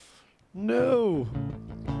No.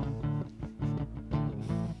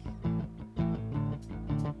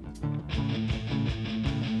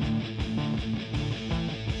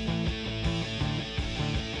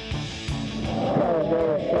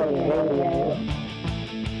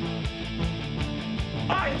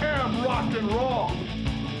 I am rock and roll.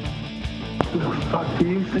 Who the fuck do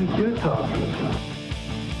you think you're talking to?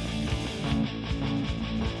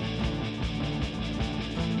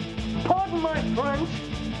 Pardon my French,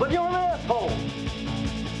 but you're an asshole.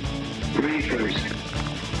 Reefers.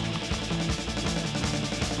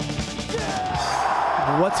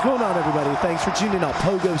 What's going on, everybody? Thanks for tuning up.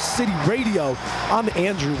 Pogo City Radio. I'm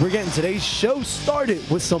Andrew. We're getting today's show started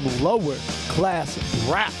with some lower class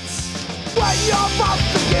brats. When you're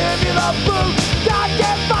supposed to give you the boot, don't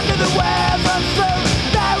get fucking the weather suit.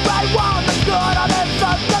 There ain't one that's good on this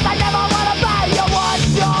earth, 'cause I never wanna pay you what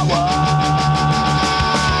you're worth.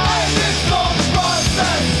 And it's called the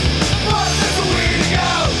process of weeding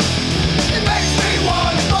out. It makes me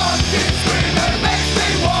want to fucking scream, and it makes me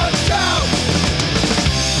want to shout.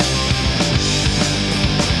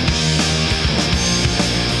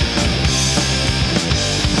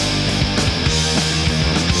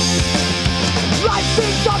 Life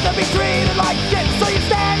seems not to be treated like shit, so you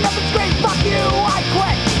stand up and scream, fuck you, I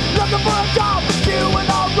quit. Looking for a job, but you and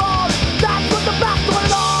all wrong. That's what the best of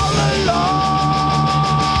it all along.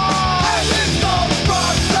 And it's all the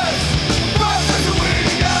process of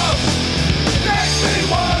weeding out. It makes me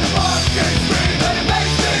want to fucking scream, and it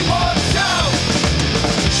makes me want to shout.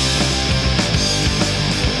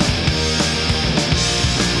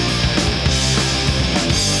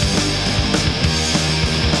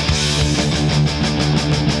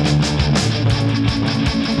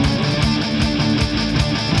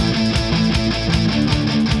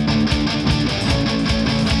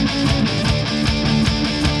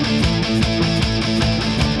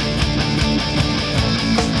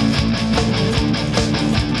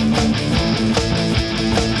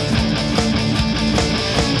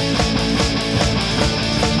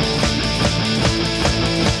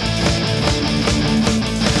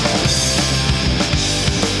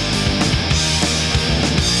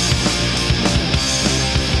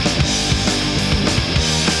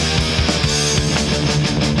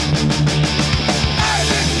 And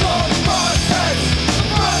it's all the process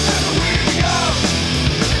of weeding out.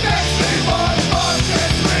 It makes me want to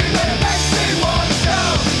fucking scream, and it makes me want to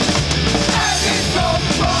shout. And it's all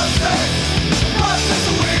the process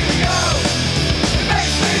of weeding out. It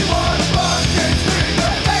makes me want to fucking scream,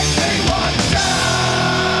 and it makes me want to shout.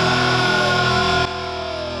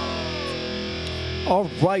 All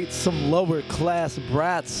right, some lower class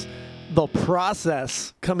brats. The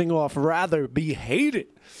Process, coming off Rather Be Hated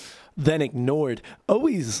Than Ignored.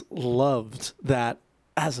 Always loved that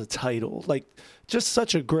as a title. Like, just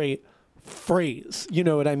such a great phrase. You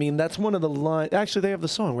know what I mean? That's one of the lines. Actually, they have the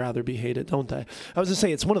song Rather Be Hated, don't they? I was going to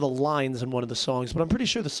say it's one of the lines in one of the songs, but I'm pretty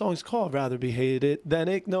sure the song's called Rather Be Hated Than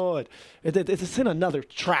Ignored. It's in another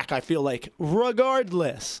track, I feel like.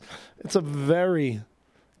 Regardless, it's a very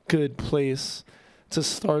good place to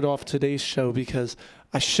start off today's show because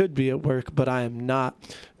I should be at work, but I am not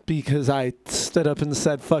because I stood up and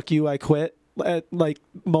said, fuck you, I quit at like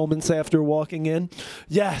moments after walking in.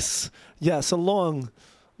 Yes, a long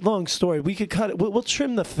story. We could cut it. We'll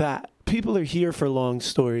trim the fat. People are here for long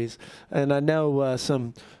stories, and I know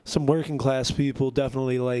some working class people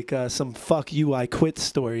definitely like some "fuck you, I quit"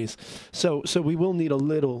 stories. So we will need a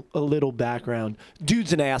little background.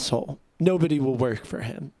 Dude's an asshole. Nobody will work for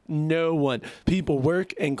him. No one. People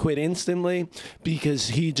work and quit instantly because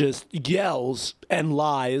he just yells and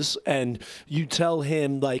lies, and you tell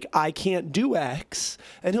him, like, I can't do X,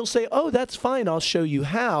 and he'll say, oh, that's fine, I'll show you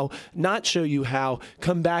how. Not show you how.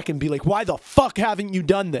 Come back and be like, why the fuck haven't you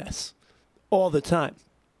done this? All the time.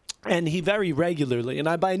 And he very regularly, and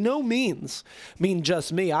I by no means mean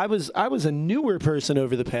just me. I was a newer person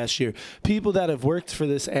over the past year. People that have worked for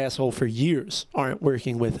this asshole for years aren't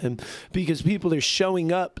working with him because people are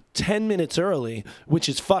showing up 10 minutes early, which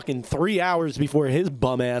is fucking 3 hours before his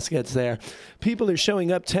bum ass gets there. People are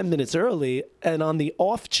showing up 10 minutes early, and on the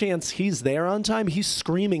off chance he's there on time, he's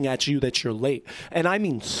screaming at you that you're late. And I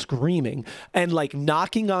mean screaming and like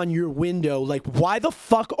knocking on your window, like, why the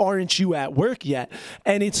fuck aren't you at work yet?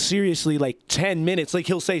 And it's seriously like 10 minutes. Like,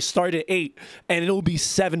 he'll say start at 8 and it'll be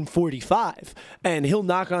 7:45, and he'll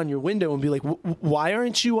knock on your window and be like, why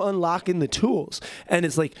aren't you unlocking the tools? And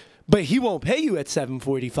it's like, but he won't pay you at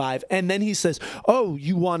 7:45. And then he says, oh,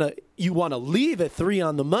 you wanna leave at 3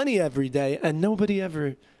 on the money every day. And nobody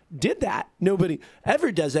ever did that. Nobody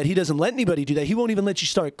ever does that. He doesn't let anybody do that. He won't even let you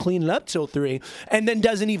start cleaning up till 3 and then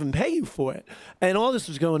doesn't even pay you for it. And all this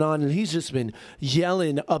was going on, and he's just been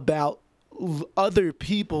yelling about other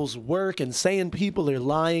people's work and saying people are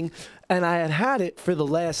lying. And I had it for the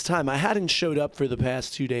last time. I hadn't showed up for the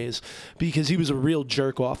past 2 days because he was a real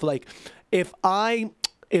jerk off. Like, if I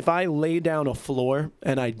lay down a floor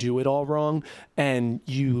and I do it all wrong, and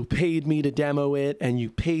you paid me to demo it, and you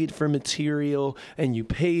paid for material, and you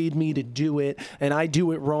paid me to do it, and I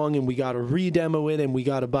do it wrong, and we got to re-demo it, and we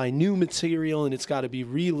got to buy new material, and it's got to be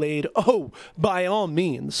relayed, oh, by all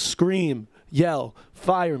means, scream, yell,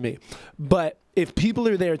 fire me. But if people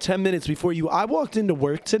are there 10 minutes before you, I walked into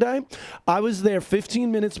work today, I was there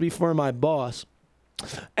 15 minutes before my boss,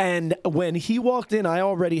 and when he walked in, I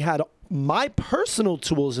already had my personal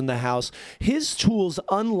tools in the house. His tools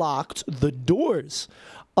unlocked, the doors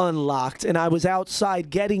unlocked, and I was outside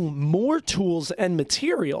getting more tools and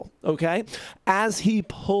material, okay? As he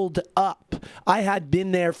pulled up, I had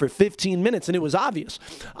been there for 15 minutes, and it was obvious.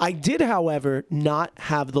 I did, however, not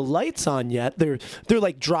have the lights on yet. They're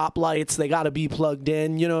like drop lights. They got to be plugged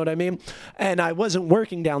in, you know what I mean? And I wasn't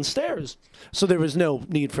working downstairs, so there was no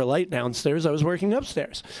need for light downstairs. I was working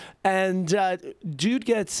upstairs. And dude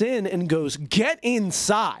gets in and goes, "Get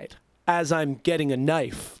inside," as I'm getting a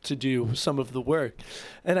knife to do some of the work.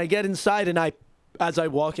 And I get inside, and as I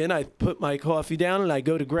walk in, I put my coffee down, and I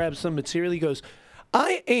go to grab some material. He goes,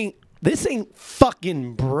 this ain't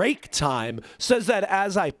fucking break time. Says that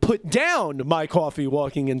as I put down my coffee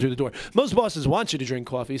walking into the door. Most bosses want you to drink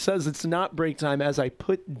coffee. Says it's not break time as I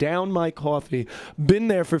put down my coffee. Been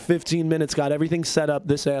there for 15 minutes, got everything set up.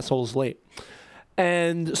 This asshole's late.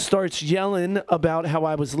 And starts yelling about how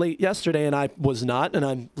I was late yesterday, and I was not, and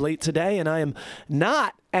I'm late today, and I am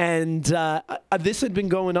not. And this had been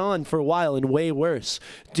going on for a while, and way worse.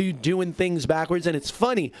 Dude doing things backwards, and it's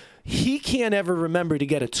funny. He can't ever remember to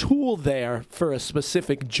get a tool there for a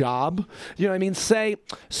specific job. You know what I mean? Say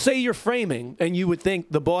you're framing, and you would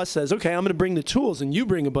think the boss says, okay, I'm going to bring the tools, and you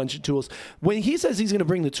bring a bunch of tools. When he says he's going to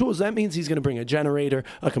bring the tools, that means he's going to bring a generator,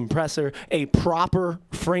 a compressor, a proper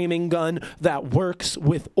framing gun that works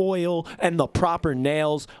with oil and the proper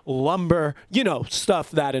nails, lumber,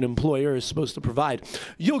 stuff that an employer is supposed to provide.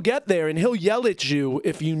 You'll get there, and he'll yell at you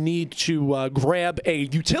if you need to grab a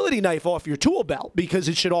utility knife off your tool belt because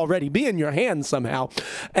it should already be in your hand somehow.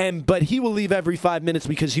 But he will leave every 5 minutes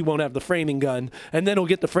because he won't have the framing gun, and then he'll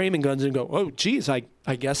get the framing guns and go, oh, geez, I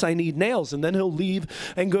guess I need nails. And then he'll leave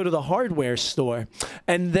and go to the hardware store,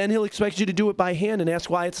 and then he'll expect you to do it by hand and ask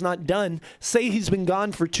why it's not done. Say he's been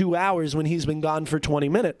gone for 2 hours when he's been gone for 20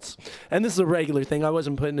 minutes. And this is a regular thing. I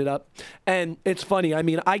wasn't putting it up. And it's funny. I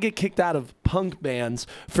mean, I get kicked out of punk bands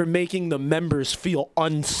for making the members feel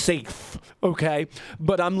unsafe, okay?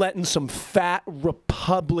 But I'm letting some fat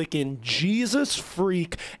Republican, Jesus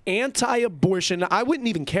freak, anti-abortion, I wouldn't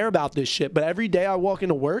even care about this shit, but every day I walk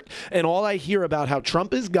into work and all I hear about how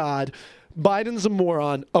Trump is God, Biden's a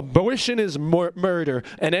moron, abortion is murder,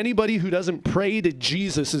 and anybody who doesn't pray to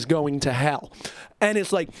Jesus is going to hell. And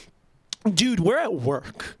it's like, dude, we're at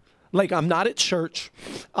work. Like, I'm not at church.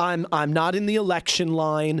 I'm not in the election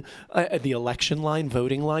line.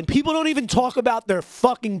 Voting line. People don't even talk about their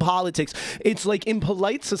fucking politics. It's like in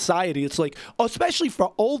polite society, it's like, especially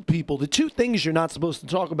for old people, the two things you're not supposed to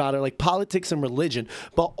talk about are like politics and religion.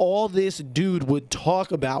 But all this dude would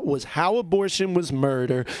talk about was how abortion was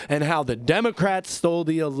murder and how the Democrats stole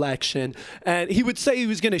the election. And he would say he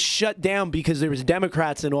was going to shut down because there was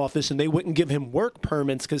Democrats in office and they wouldn't give him work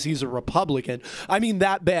permits because he's a Republican. I mean,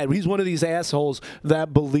 that bad. He's one of these assholes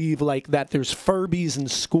that believe like that there's Furbies in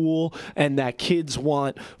school and that kids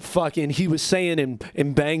want fucking, he was saying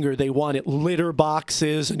in Bangor they wanted litter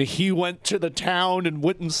boxes, and he went to the town and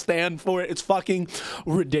wouldn't stand for it. It's fucking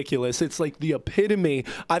ridiculous. It's like the epitome.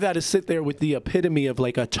 I've had to sit there with the epitome of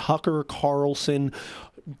like a Tucker Carlson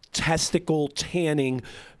testicle tanning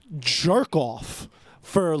jerk off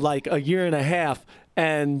for like a year and a half.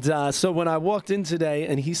 And so when I walked in today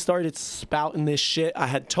and he started spouting this shit, I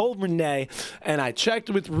had told Renee, and I checked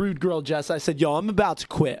with Rude Girl Jess. I said, yo, I'm about to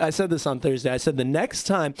quit. I said this on Thursday. I said the next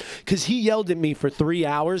time, because he yelled at me for 3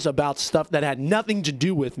 hours about stuff that had nothing to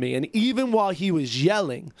do with me. And even while he was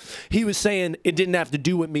yelling, he was saying it didn't have to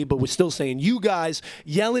do with me, but was still saying, you guys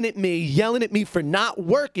yelling at me for not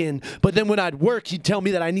working. But then when I'd work, he'd tell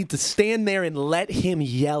me that I need to stand there and let him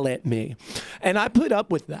yell at me. And I put up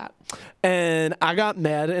with that. And I got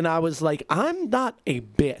mad and I was like, I'm not a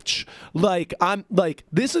bitch. Like, I'm like,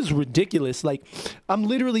 this is ridiculous. Like, I'm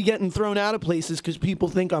literally getting thrown out of places because people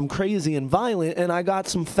think I'm crazy and violent, and I got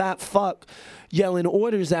some fat fuck yelling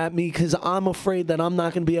orders at me because I'm afraid that I'm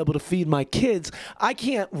not going to be able to feed my kids. I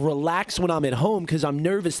can't relax when I'm at home because I'm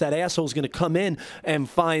nervous that asshole's going to come in and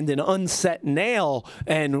find an unset nail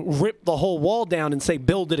and rip the whole wall down and say,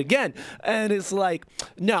 build it again. And it's like,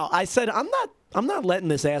 no, I said, I'm not letting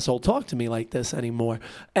this asshole talk to me like this anymore.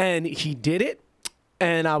 And he did it.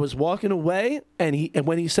 And I was walking away, and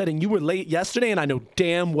when he said, and you were late yesterday, and I know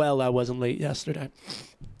damn well I wasn't late yesterday,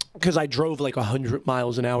 because I drove like 100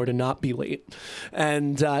 miles an hour to not be late.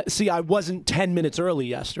 And see, I wasn't 10 minutes early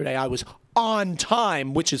yesterday. I was on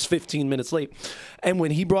time, which is 15 minutes late. And when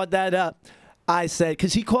he brought that up, I said,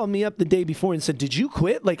 because he called me up the day before and said, did you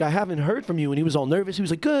quit? Like, I haven't heard from you. And he was all nervous. He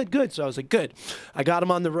was like, good. So I was like, good. I got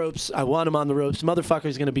him on the ropes. I want him on the ropes.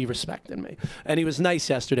 Motherfucker's going to be respecting me. And he was nice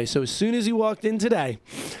yesterday. So as soon as he walked in today,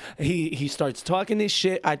 he starts talking this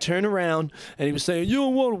shit. I turn around and he was saying, you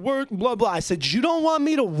don't want to work, blah, blah. I said, you don't want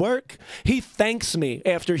me to work? He thanks me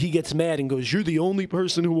after he gets mad and goes, you're the only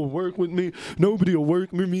person who will work with me. Nobody will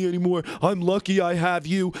work with me anymore. I'm lucky I have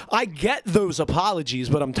you. I get those apologies,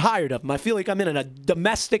 but I'm tired of them. I feel like I'm in a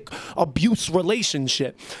domestic abuse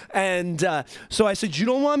relationship. And so I said, you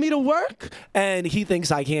don't want me to work? And he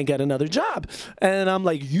thinks I can't get another job. And I'm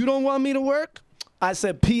like, you don't want me to work? I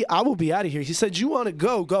said, Pete, I will be out of here. He said, you want to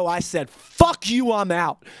go? Go. I said, fuck you, I'm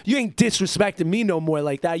out. You ain't disrespecting me no more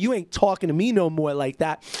like that. You ain't talking to me no more like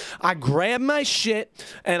that. I grabbed my shit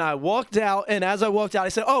and I walked out. And as I walked out, I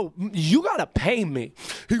said, oh, you got to pay me.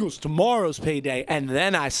 He goes, tomorrow's payday. And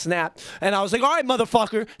then I snapped. And I was like, all right,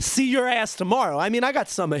 motherfucker, see your ass tomorrow. I mean, I got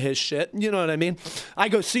some of his shit. You know what I mean? I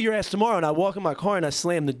go, see your ass tomorrow. And I walk in my car and I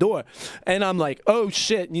slam the door. And I'm like, oh,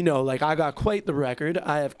 shit. You know, like I got quite the record.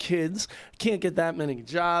 I have kids. Can't get that many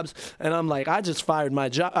jobs. And I'm like, I just fired my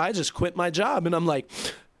job. I just quit my job. And I'm like,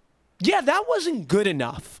 yeah, that wasn't good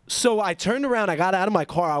enough. So I turned around, I got out of my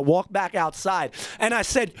car, I walked back outside, and I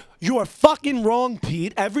said, you're fucking wrong,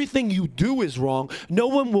 Pete. Everything you do is wrong. No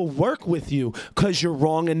one will work with you because you're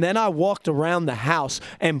wrong. And then I walked around the house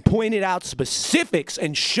and pointed out specifics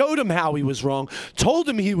and showed him how he was wrong, told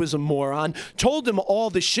him he was a moron, told him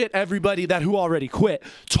all the shit everybody that who already quit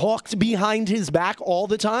talked behind his back all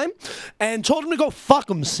the time, and told him to go fuck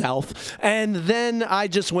himself. And then I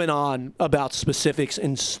just went on about specifics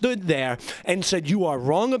and stood there and said, you are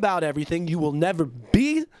wrong about everything. You will never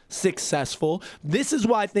be successful. This is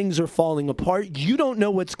why things are falling apart. You don't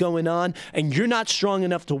know what's going on, and you're not strong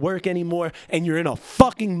enough to work anymore, and you're in a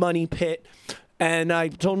fucking money pit. And I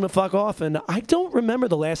told him to fuck off, and I don't remember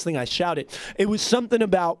the last thing I shouted. It was something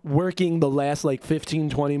about working the last like 15,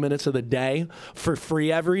 20 minutes of the day for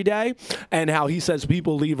free every day, and how he says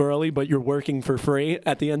people leave early, but you're working for free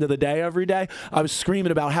at the end of the day every day. I was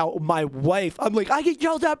screaming about how my wife, I'm like, I get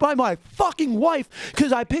yelled at by my fucking wife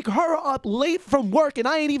because I pick her up late from work, and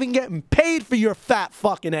I ain't even getting paid for your fat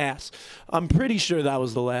fucking ass. I'm pretty sure that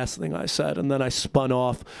was the last thing I said, and then I spun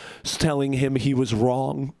off telling him he was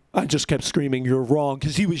wrong. I just kept screaming, you're wrong,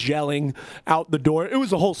 because he was yelling out the door. It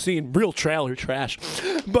was a whole scene, real trailer trash.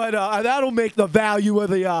 But that'll make the value of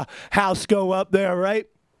the house go up there, right?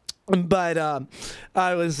 But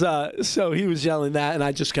I was, so he was yelling that, and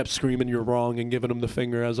I just kept screaming, you're wrong, and giving him the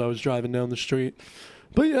finger as I was driving down the street.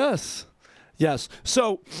 But yes.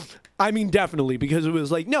 So, I mean, definitely, because it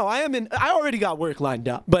was like, no, I already got work lined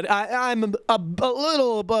up, but I'm a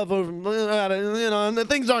little above, you know, and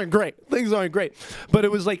things aren't great. But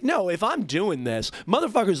it was like, no, if I'm doing this,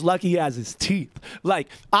 motherfucker's lucky he has his teeth. Like,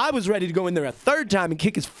 I was ready to go in there a third time and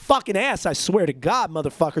kick his fucking ass, I swear to God,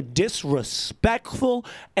 motherfucker. Disrespectful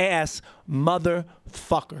ass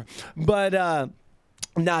motherfucker. But,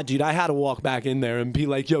 nah, dude, I had to walk back in there and be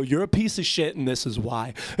like, yo, you're a piece of shit, and this is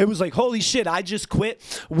why. It was like, holy shit, I just quit.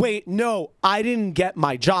 Wait, no, I didn't get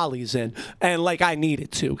my jollies in, and like I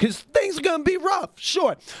needed to, because things are going to be rough,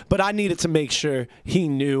 sure. But I needed to make sure he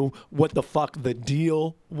knew what the fuck the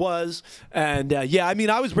deal was. And yeah, I mean,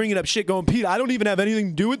 I was bringing up shit going, Pete, I don't even have anything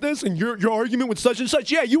to do with this, and your argument with such and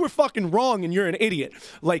such, yeah, you were fucking wrong, and you're an idiot.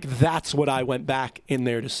 Like, that's what I went back in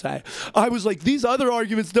there to say. I was like, these other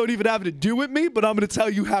arguments don't even have to do with me, but I'm going to tell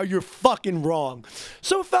you how you're fucking wrong.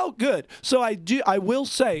 So it felt good. So I will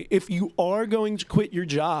say, if you are going to quit your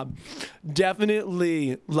job,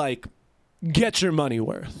 definitely like get your money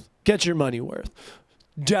worth.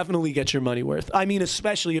 Definitely get your money worth. I mean,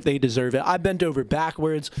 especially if they deserve it. I bent over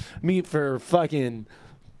backwards, meet for fucking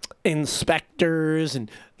inspectors, and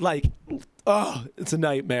like, oh, it's a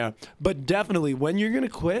nightmare. But definitely, when you're going to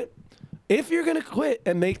quit, if you're going to quit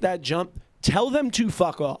and make that jump, tell them to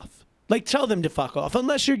fuck off. Like, tell them to fuck off,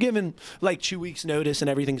 unless you're given, like, 2 weeks notice and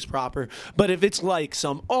everything's proper. But if it's like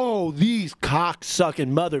these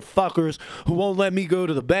cock-sucking motherfuckers who won't let me go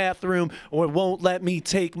to the bathroom or won't let me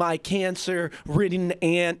take my cancer-ridden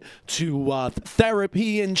aunt to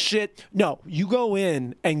therapy and shit, no, you go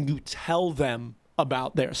in and you tell them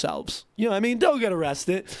about themselves. You know what I mean? Don't get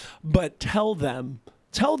arrested, but tell them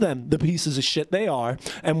the pieces of shit they are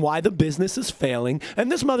and why the business is failing.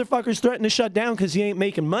 And this motherfucker's threatening to shut down because he ain't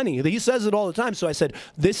making money. He says it all the time. So I said,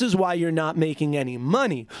 this is why you're not making any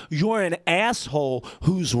money. You're an asshole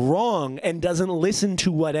who's wrong and doesn't listen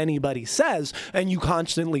to what anybody says, and you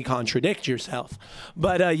constantly contradict yourself.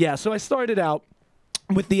 But yeah, so I started out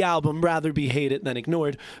with the album Rather Be Hated Than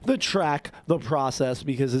Ignored, the track, The Process,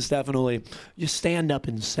 because it's definitely, you stand up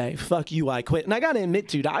and say, fuck you, I quit. And I gotta admit,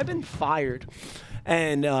 dude, I've been fired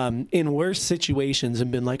and in worse situations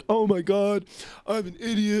and been like, oh my God, I'm an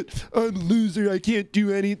idiot, I'm a loser, I can't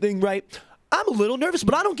do anything right. I'm a little nervous,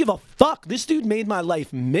 but I don't give a fuck. This dude made my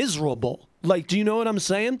life miserable. Like, do you know what I'm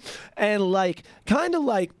saying? And like, kind of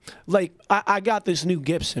like I got this new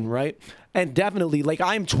Gibson, right? And definitely, like,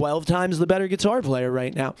 I'm 12 times the better guitar player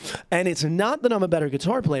right now. And it's not that I'm a better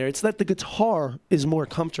guitar player. It's that the guitar is more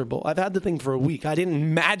comfortable. I've had the thing for a week. I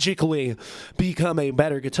didn't magically become a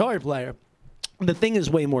better guitar player. The thing is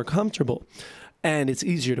way more comfortable. And it's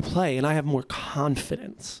easier to play. And I have more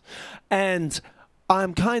confidence. And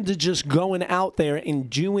I'm kind of just going out there and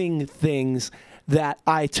doing things that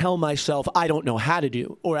I tell myself I don't know how to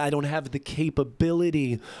do or I don't have the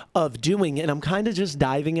capability of doing. And I'm kind of just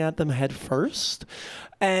diving at them head first.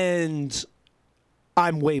 And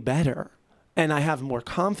I'm way better. And I have more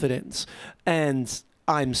confidence. And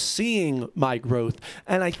I'm seeing my growth.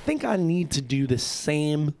 And I think I need to do the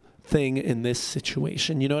same thing in this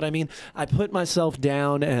situation. You know what I mean? I put myself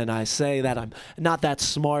down and I say that I'm not that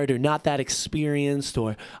smart or not that experienced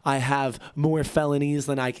or I have more felonies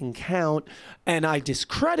than I can count, and I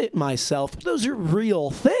discredit myself. Those are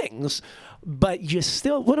real things, but you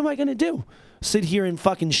still, what am I going to do? Sit here and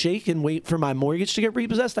fucking shake and wait for my mortgage to get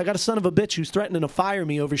repossessed? I got a son of a bitch who's threatening to fire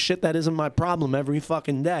me over shit that isn't my problem every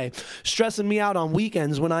fucking day. Stressing me out on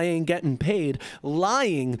weekends when I ain't getting paid.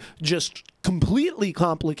 Lying, just completely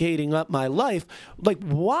complicating up my life. Like,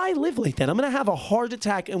 why live like that? I'm going to have a heart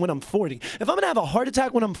attack when I'm 40. If I'm going to have a heart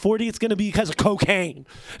attack when I'm 40, it's going to be because of cocaine.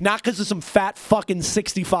 Not because of some fat fucking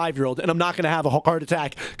 65-year-old. And I'm not going to have a heart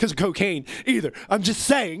attack because of cocaine either. I'm just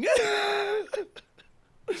saying.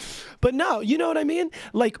 But no, you know what I mean?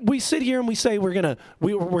 Like, we sit here and we say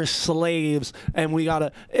we're slaves and we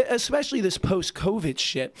gotta, especially this post-COVID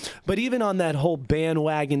shit. But even on that whole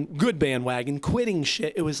good bandwagon, quitting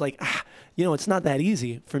shit, it was like, it's not that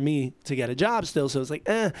easy for me to get a job still. So it's like,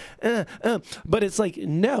 But it's like,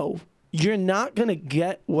 no. You're not gonna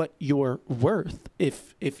get what you're worth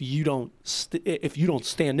if you don't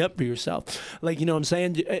stand up for yourself. Like, you know what I'm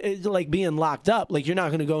saying? It's like being locked up. Like, you're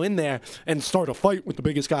not gonna go in there and start a fight with the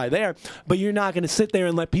biggest guy there, but you're not gonna sit there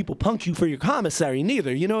and let people punk you for your commissary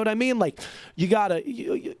neither. You know what I mean? Like, you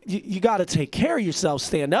gotta take care of yourself,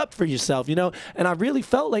 stand up for yourself. You know? And I really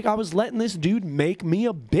felt like I was letting this dude make me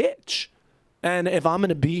a bitch. And if I'm going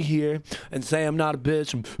to be here and say I'm not a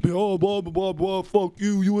bitch and be, blah, blah, blah, blah, fuck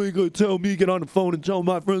you, you ain't going to tell me, get on the phone and tell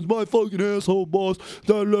my friends, my fucking asshole boss,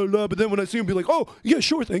 blah, blah, blah. But then when I see him be like, oh, yeah,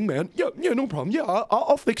 sure thing, man. Yeah, no problem. Yeah,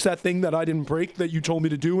 I'll fix that thing that I didn't break that you told me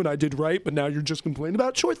to do and I did right, but now you're just complaining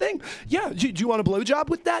about. Sure thing. Yeah, do you want a blowjob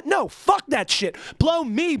with that? No, fuck that shit. Blow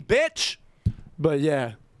me, bitch. But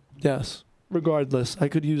yeah, yes, regardless, I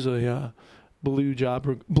could use a...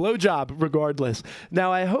 blowjob regardless.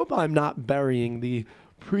 Now, I hope I'm not burying the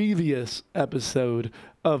previous episode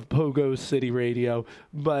of Pogo City Radio,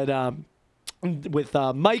 but with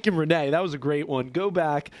Mike and Renee, that was a great one. Go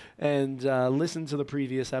back and listen to the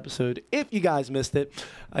previous episode if you guys missed it.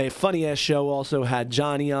 A funny-ass show also had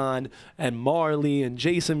Johnny on and Marley and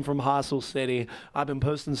Jason from Hostel City. I've been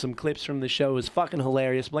posting some clips from the show. It's fucking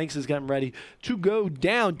hilarious. Blanks is getting ready to go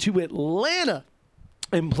down to Atlanta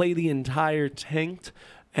and play the entire Tanked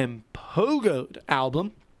and Pogoed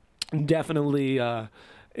album. Definitely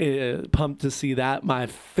pumped to see that. My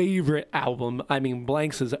favorite album. I mean,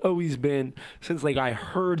 Blanks has always been, since like I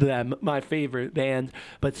heard them, my favorite band.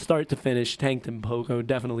 But start to finish, Tanked and Pogoed,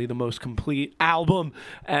 definitely the most complete album.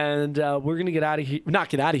 And we're going to get out of here. Not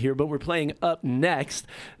get out of here, but we're playing up next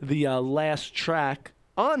the last track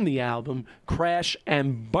on the album, Crash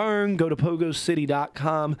and Burn. Go to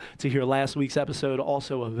pogocity.com to hear last week's episode,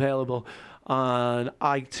 also available on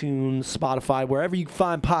iTunes, Spotify, wherever you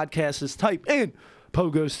find podcasts. Just type in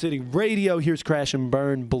Pogo City Radio. Here's Crash and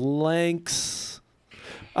Burn, Blanks.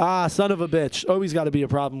 Son of a bitch. Always got to be a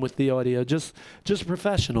problem with the audio. Just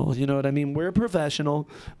professional. You know what I mean? We're professional.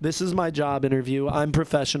 This is my job interview. I'm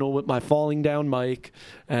professional with my falling down mic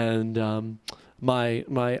and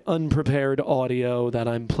my unprepared audio that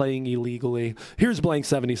I'm playing illegally. Here's Blank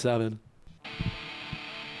 77.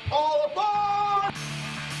 All aboard!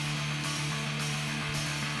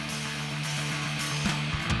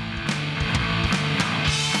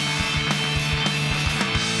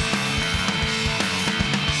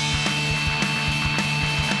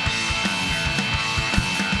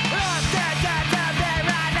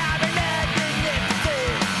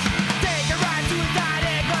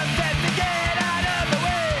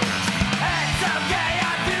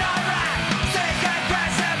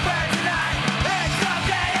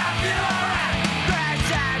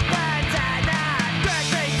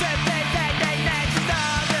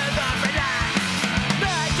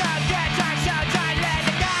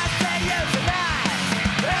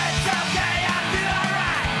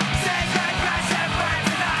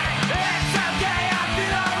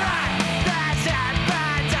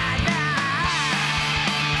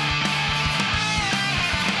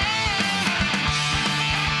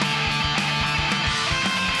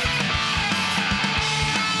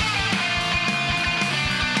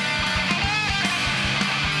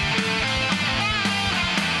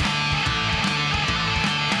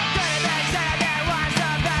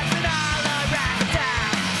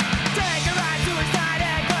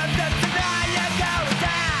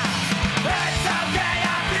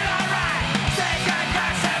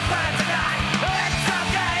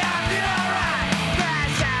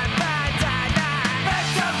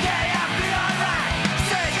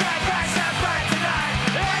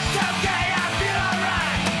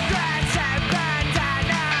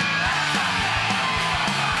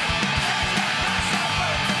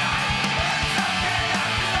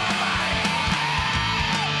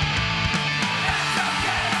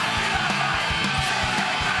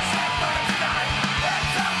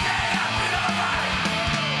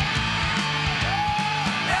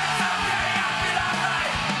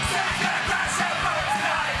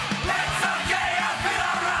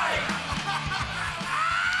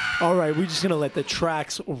 All right, we're just going to let the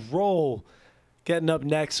tracks roll. Getting up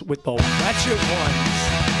next with the Wretched Ones.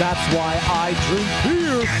 That's why I drink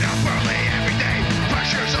beer. Get up early every day,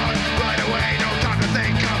 pressure's on right away. No time to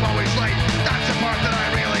think, I'm always late. That's the part that I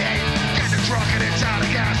really hate. Get the truck and it's out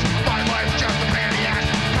of gas. My life's just a pain in the ass.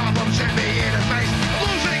 Problems hit me in the face.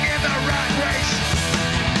 Losing in the rat race.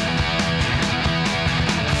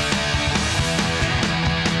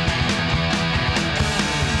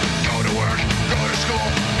 Go to work, go to school,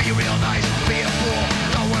 be real nice, be a fool.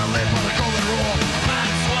 Don't wanna live by the golden rule.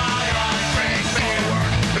 That's why I drink beer. Go to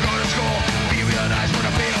work, go to school, be real nice,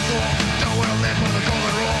 wanna be a fool. Don't wanna live by the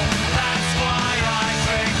golden rule. That's why I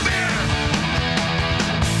drink beer.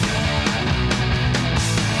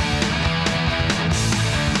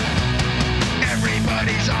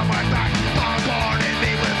 Everybody's on my back, bombarding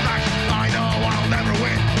me with facts. I know I'll never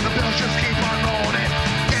win. The bills just keep on rolling in.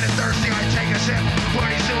 Getting thirsty, I take a sip.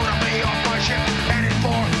 Pretty soon I'll be off my ship, headed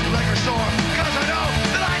for liquor store. 'Cause I know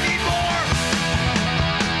that I need more.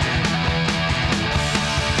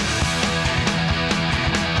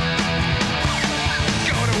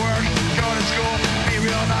 Go to work, go to school, be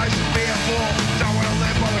real nice, be a fool. Don't wanna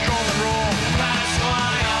live by the golden rule. That's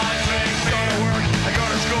why I drink beer. Go to work, I go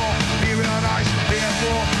to school, be real nice, be a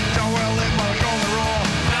fool. Don't wanna live by the golden rule.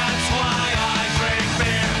 That's why I drink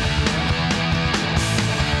beer.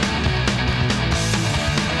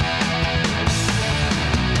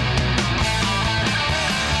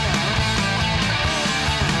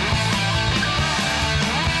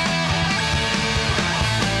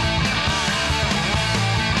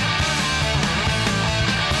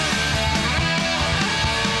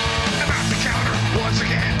 I'm at the counter once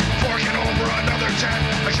again, forking over another 10.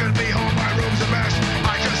 I should be home, my room's a mess.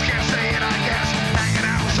 I just can't stay in, I guess. Hanging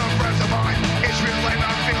out with some friends of mine. It's real lame,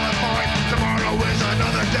 I'm feeling fine. Tomorrow is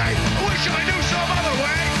another day. I wish I knew some other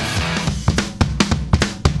way.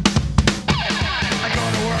 I go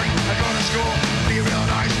to work, I go to school, be real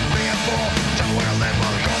nice, be a fool. Don't wanna live by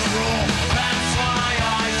the golden rule. That's why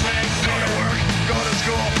I drink. Go to work, go to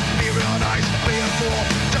school, be real nice, be a fool.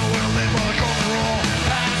 Don't wanna live by the golden rule.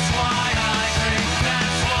 That's why I drink.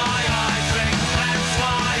 That's why I drink. That's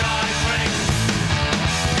why I drink.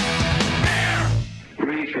 Beer.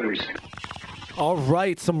 Reefers. All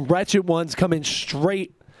right, some Wretched Ones coming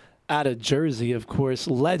straight out of Jersey, of course.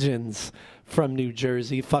 Legends from New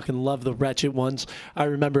Jersey. Fucking love the Wretched Ones. I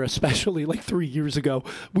remember especially like 3 years ago,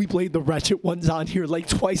 we played the Wretched Ones on here like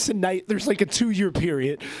twice a night. There's like a 2-year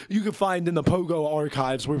period you can find in the Pogo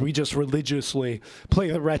archives where we just religiously play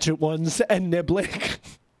the Wretched Ones and Niblick.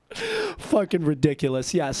 Fucking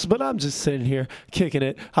ridiculous. Yes, but I'm just sitting here kicking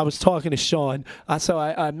it. I was talking to Sean. So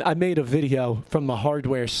I made a video from the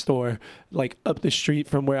hardware store, like up the street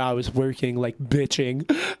from where I was working, like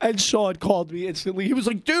bitching. And Sean called me instantly. He was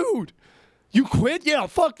like, dude, you quit? Yeah,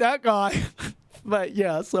 fuck that guy. But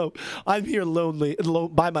yeah, so I'm here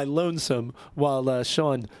by my lonesome while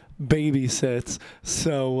Sean babysits.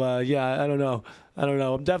 So yeah, I don't know.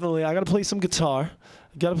 I gotta play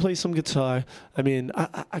some guitar. I mean,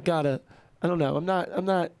 I gotta. I don't know. I'm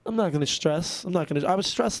not gonna stress. I was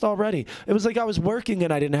stressed already. It was like I was working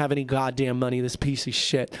and I didn't have any goddamn money. This piece of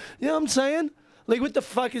shit. You know what I'm saying? Like, what the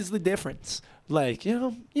fuck is the difference? Like, you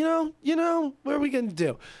know, what are we gonna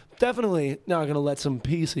do? Definitely not gonna let some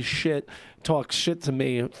piece of shit talk shit to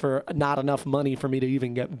me for not enough money for me to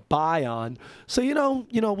even get by on. So, you know,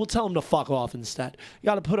 we'll tell him to fuck off instead. You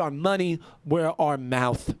gotta put our money where our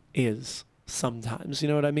mouth is. Sometimes, you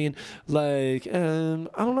know what I mean? Like, I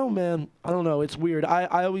don't know, man. I don't know. It's weird.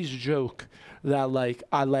 I always joke that, like,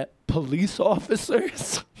 I let police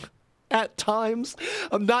officers at times.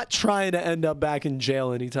 I'm not trying to end up back in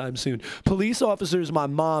jail anytime soon. Police officers, my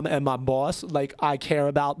mom and my boss, like, I care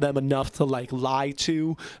about them enough to, like, lie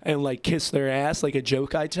to and, like, kiss their ass, like a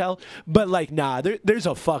joke I tell. But, like, nah, there's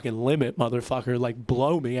a fucking limit, motherfucker. Like,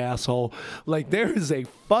 blow me, asshole. Like, there is a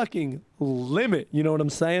fucking limit. You know what I'm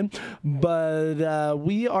saying? But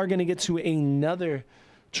we are going to get to another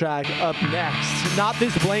track up next. Not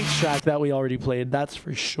this Blanks track that we already played, that's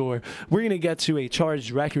for sure. We're gonna get to a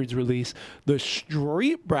Charged Records release, The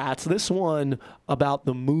Street Brats. This one about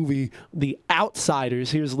the movie The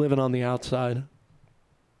Outsiders. Here's Living on the Outside.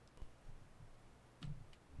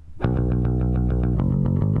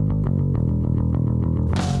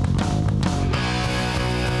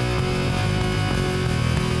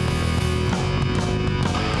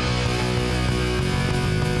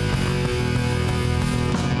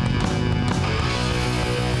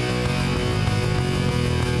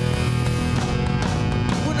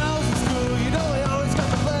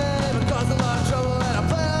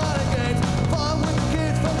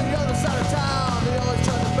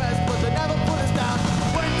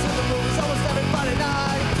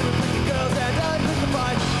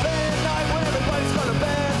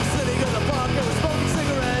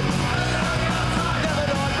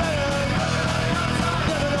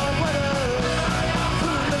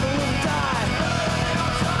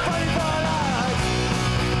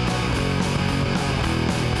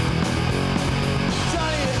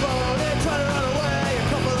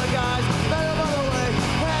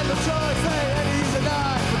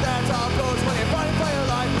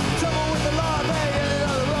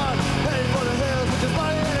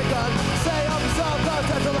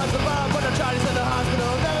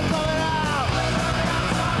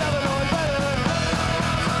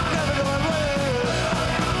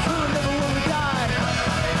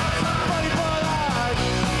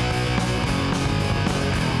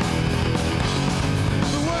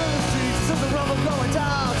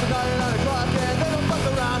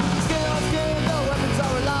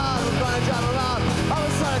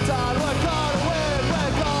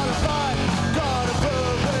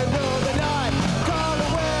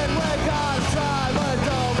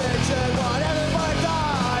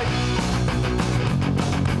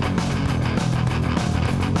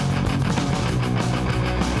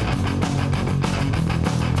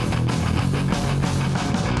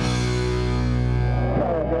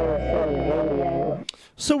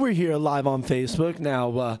 So we're here live on Facebook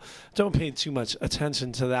now. Don't pay too much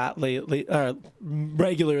attention to that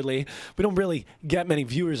regularly. We don't really get many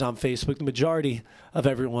viewers on Facebook. The majority of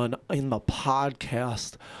everyone in the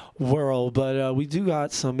podcast world, but we do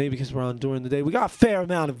got some. Maybe because we're on during the day, we got a fair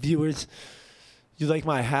amount of viewers. You like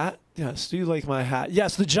my hat? Yes. Do you like my hat?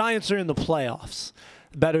 Yes. The Giants are in the playoffs.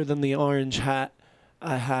 Better than the orange hat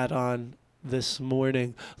I had on this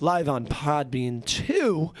morning, live on Podbean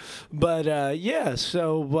too. But yeah,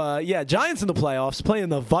 so yeah, Giants in the playoffs playing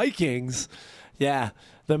the Vikings. Yeah,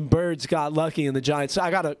 them birds got lucky in the Giants. So I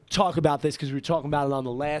got to talk about this because we were talking about it on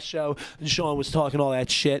the last show, and Sean was talking all that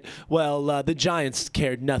shit. Well, the Giants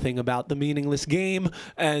cared nothing about the meaningless game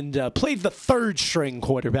and played the third-string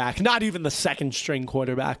quarterback, not even the second-string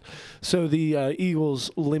quarterback. So the Eagles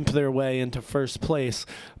limp their way into first place.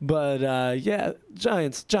 But, yeah,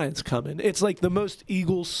 Giants coming. It's like the most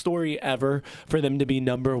Eagles story ever for them to be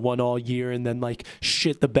number one all year and then, like,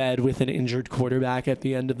 shit the bed with an injured quarterback at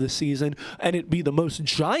the end of the season. And it'd be the most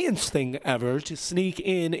Giants thing ever to sneak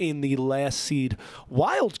in the last seed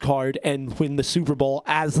wild card and win the Super Bowl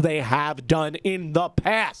as they have done in the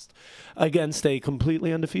past against a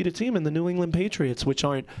completely undefeated team in the New England Patriots, which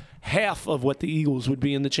aren't half of what the Eagles would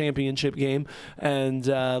be in the championship game. And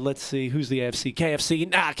let's see, who's the AFC?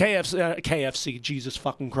 KFC, Jesus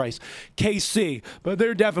fucking Christ. KC, but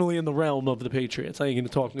they're definitely in the realm of the Patriots. I ain't going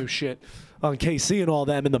to talk no shit on KC and all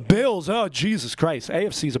them. And the Bills, oh, Jesus Christ.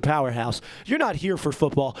 AFC's a powerhouse. You're not here for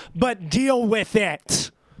football, but deal with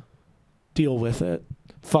it. Deal with it.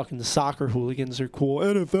 Fucking soccer hooligans are cool.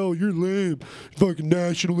 NFL, you're lame. Fucking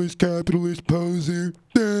nationalist, capitalist, poser.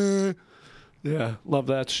 Yeah, love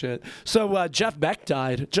that shit. So Jeff Beck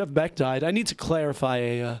died. I need to clarify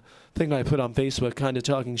a thing I put on Facebook, kind of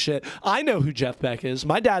talking shit. I know who Jeff Beck is.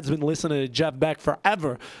 My dad's been listening to Jeff Beck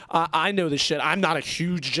forever. I know this shit. I'm not a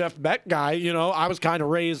huge Jeff Beck guy. You know, I was kind of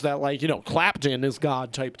raised that, like, you know, Clapton is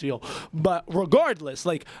God type deal. But regardless,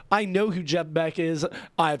 like, I know who Jeff Beck is.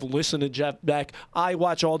 I've listened to Jeff Beck. I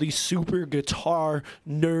watch all these super guitar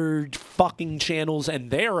nerd fucking channels,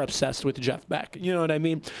 and they're obsessed with Jeff Beck. You know what I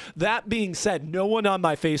mean? That being said, no one on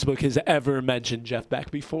my Facebook has ever mentioned Jeff Beck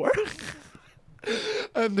before.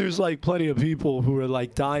 And there's like plenty of people who are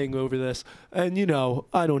like dying over this. And, you know,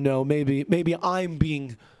 I don't know, maybe I'm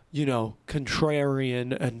being, you know,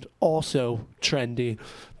 contrarian and also trendy,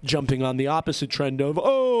 jumping on the opposite trend of,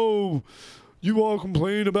 oh, you all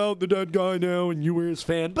complain about the dead guy now and you were his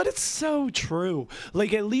fan. But it's so true.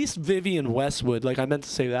 Like, at least Vivian Westwood, like I meant to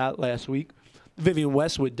say that last week, Vivian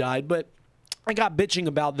Westwood died, but I got bitching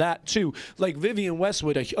about that too. Like, Vivian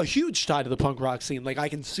Westwood, a huge tie to the punk rock scene. Like, I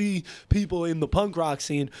can see people in the punk rock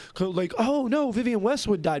scene like, oh no, Vivian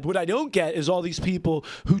Westwood died. What I don't get is all these people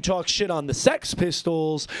who talk shit on the Sex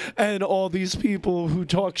Pistols and all these people who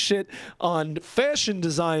talk shit on fashion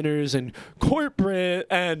designers and corporate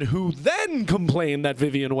and who then complain that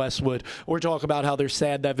Vivian Westwood, or talk about how they're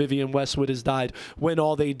sad that Vivian Westwood has died, when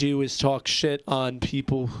all they do is talk shit on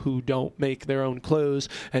people who don't make their own clothes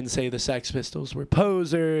and say the Sex Pistols were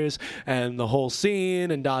posers and the whole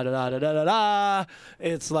scene and da da da da da da da.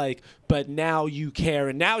 It's like, but now you care,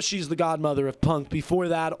 and now she's the godmother of punk. Before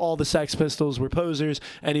that, all the Sex Pistols were posers,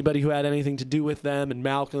 anybody who had anything to do with them, and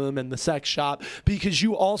Malcolm and the sex shop, because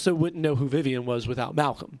you also wouldn't know who Vivian was without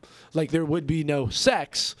Malcolm. Like, there would be no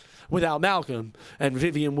sex without Malcolm, and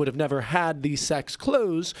Vivian would have never had the sex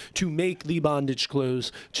clothes to make the bondage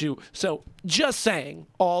clothes to. So just saying,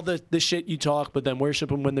 all the shit you talk, but then worship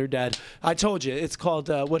them when they're dead. I told you, it's called,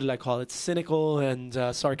 what did I call it? Cynical and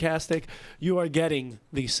sarcastic. You are getting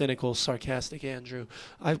the cynical, sarcastic Andrew.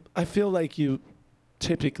 I feel like you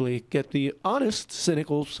typically get the honest,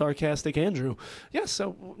 cynical, sarcastic Andrew. Yeah,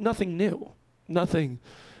 so nothing new. Nothing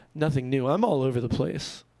new. I'm all over the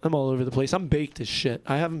place. I'm baked as shit.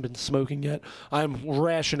 I haven't been smoking yet. I'm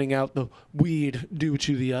rationing out the weed due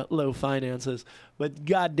to the low finances. But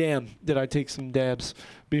goddamn, did I take some dabs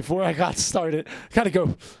before I got started. Gotta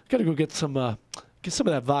go get some of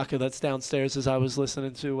that vodka that's downstairs as I was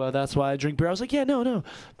listening to That's Why I Drink Beer. I was like, yeah, no.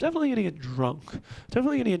 Definitely gonna get drunk.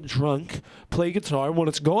 Play guitar. When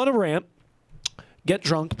it's go on a rant, get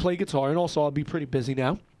drunk, play guitar, and also I'll be pretty busy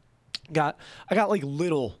now. I got like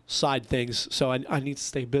little side things, so I need to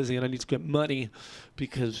stay busy and I need to get money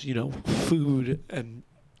because, you know, food and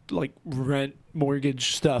like rent,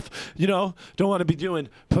 mortgage stuff, you know, don't want to be doing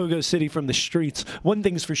Pogo City from the streets. One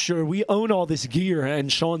thing's for sure, we own all this gear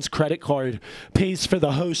and Sean's credit card pays for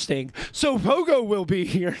the hosting, so Pogo will be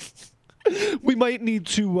here. We might need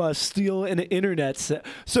to steal an internet set,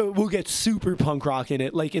 so we'll get super punk rock in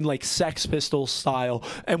it, like in like Sex Pistols style,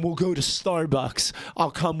 and we'll go to Starbucks.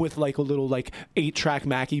 I'll come with like a little like 8-track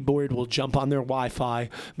Mackie board. We'll jump on their Wi-Fi.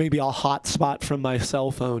 Maybe I'll hotspot from my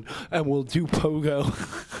cell phone, and we'll do Pogo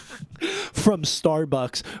from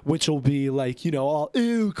Starbucks, which will be like, you know, all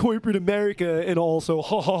ew, corporate America, and also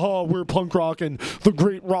ha ha ha, we're punk rock and the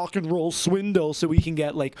great rock and roll swindle, so we can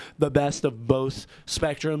get like the best of both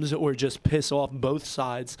spectrums, or just piss off both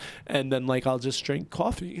sides. And then like I'll just drink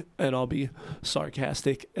coffee and I'll be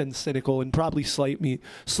sarcastic and cynical and probably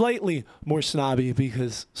slightly more snobby,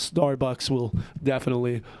 because Starbucks will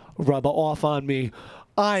definitely rub off on me,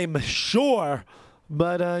 I'm sure.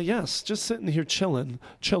 But yes, just sitting here chilling.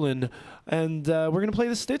 And we're going to play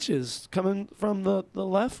the Stitches coming from the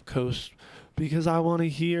left coast because I want to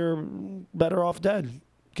hear Better Off Dead.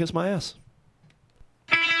 Kiss My Ass.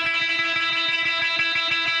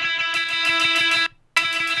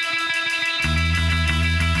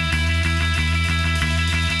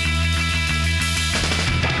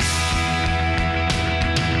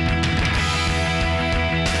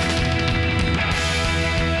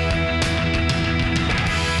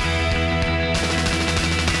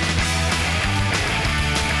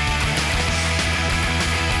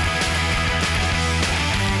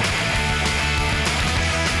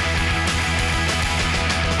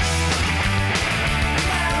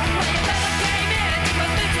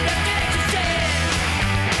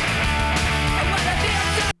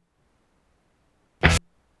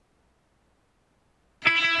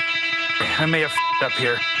 I may have f***ed up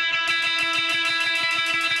here.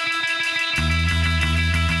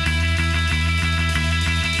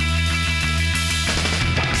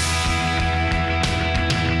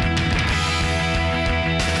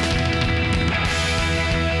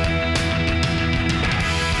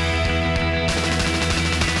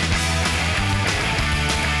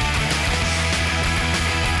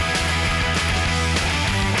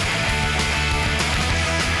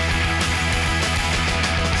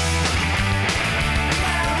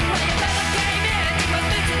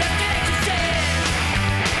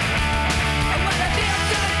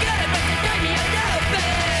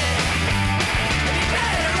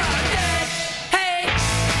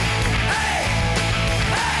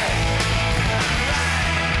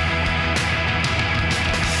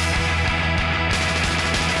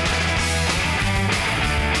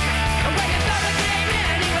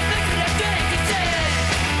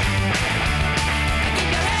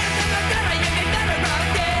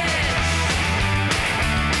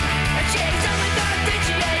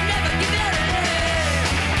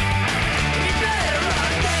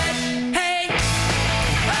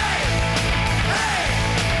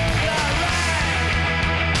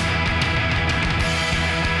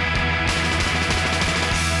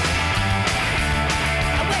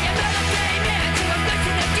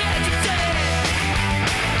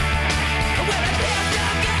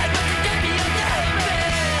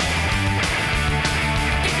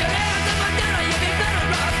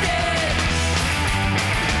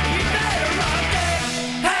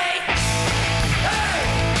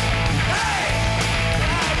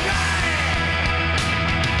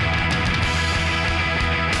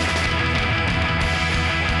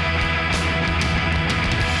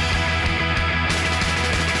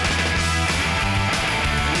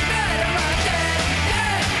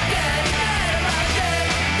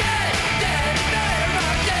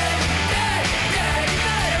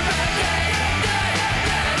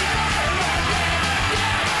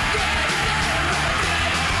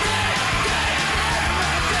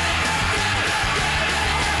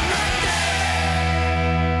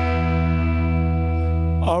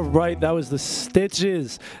 All right, that was the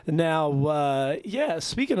Stitches. Now,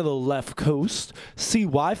 speaking of the left coast,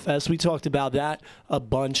 CY Fest, we talked about that a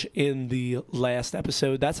bunch in the last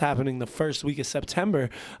episode. That's happening the first week of September.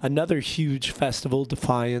 Another huge festival,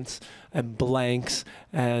 Defiance and Blanks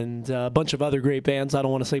and a bunch of other great bands. I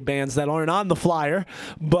don't want to say bands that aren't on the flyer,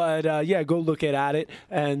 but go look at it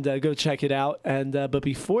and go check it out. And but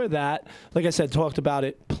before that, like I said, talked about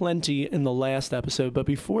it plenty in the last episode, but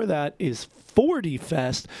before that is 40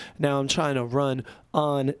 Fest. Now I'm trying to run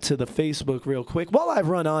on to the Facebook real quick. While I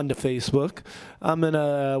run on to Facebook, I'm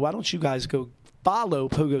gonna, why don't you guys go follow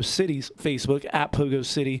Pogo City's Facebook at Pogo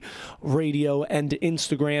City Radio and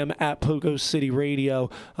Instagram at Pogo City Radio.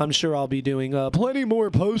 I'm sure I'll be doing plenty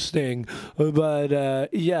more posting, but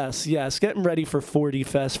yes, getting ready for 40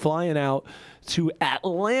 Fest, flying out to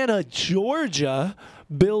Atlanta, Georgia.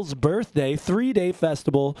 Bill's birthday, 3-day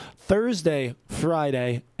festival, Thursday,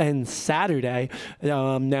 Friday, and Saturday.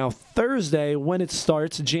 Now, Thursday, when it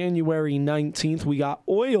starts, January 19th, we got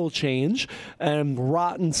Oil Change and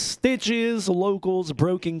Rotten Stitches, Locals,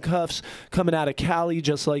 Broken Cuffs coming out of Cali,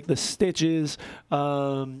 just like the Stitches.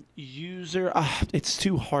 User, it's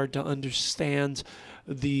too hard to understand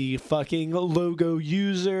the fucking logo.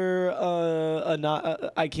 User,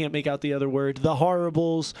 I can't make out the other word. The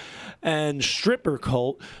Horribles and Stripper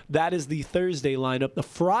Cult. That is the Thursday lineup. The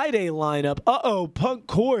Friday lineup, Punk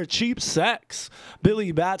Core, Cheap Sex,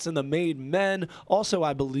 Billy Bats and the Made Men. Also,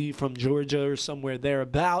 I believe from Georgia or somewhere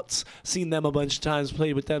thereabouts. Seen them a bunch of times,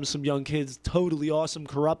 played with them, some young kids, totally awesome.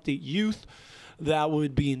 Corrupted Youth. That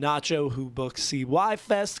would be Nacho, who booked CY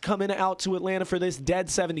Fest, coming out to Atlanta for this. Dead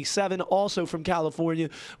 77, also from California.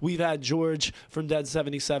 We've had George from Dead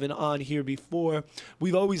 77 on here before.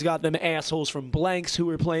 We've always got them assholes from Blanks who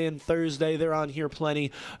are playing Thursday. They're on here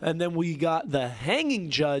plenty. And then we got the Hanging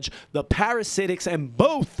Judge, the Parasitics, and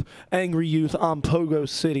both Angry Youth on Pogo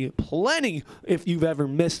City. Plenty if you've ever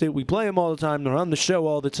missed it. We play them all the time. They're on the show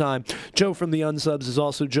all the time. Joe from the Unsubs is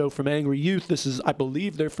also Joe from Angry Youth. This is, I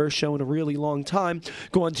believe, their first show in a really long time.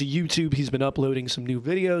 Go on to YouTube. He's been uploading some new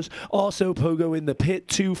videos. Also, Pogo in the Pit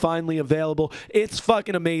 2 finally available. It's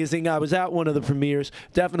fucking amazing. I was at one of the premieres.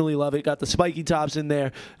 Definitely love it. Got the spiky tops in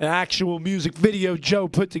there. An actual music video Joe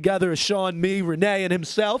put together. Sean, me, Renee, and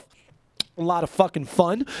himself. A lot of fucking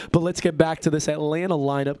fun. But let's get back to this Atlanta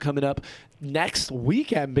lineup coming up next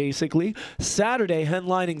weekend, basically. Saturday,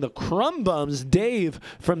 headlining the Crumb Bums, Dave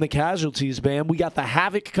from the Casualties band. We got the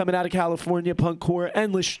Havoc coming out of California, Punk Core,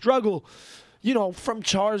 Endless Struggle, you know, from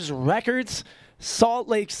Char's Records. Salt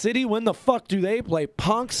Lake City, when the fuck do they play?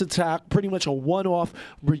 Punks Attack, pretty much a one-off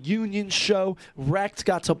reunion show. Wrecked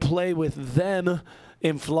got to play with them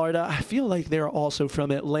in Florida. I feel like they're also from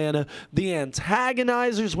Atlanta. The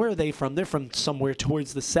Antagonizers, where are they from? They're from somewhere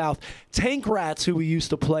towards the south. Tank Rats, who we used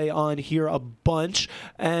to play on here a bunch.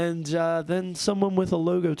 And then someone with a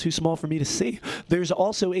logo too small for me to see. There's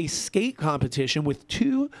also a skate competition with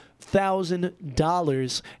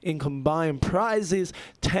 $2,000 in combined prizes,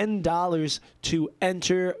 $10 to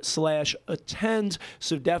enter/attend.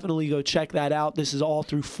 So definitely go check that out. This is all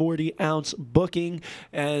through 40-ounce booking,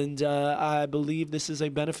 and I believe this is a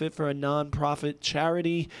benefit for a non-profit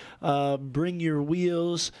charity. Bring your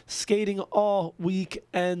wheels, skating all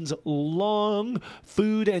weekend long,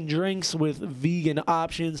 food and drinks with vegan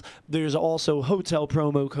options. There's also hotel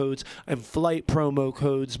promo codes and flight promo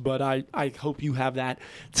codes, but I hope you have that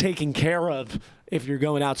taken care of if you're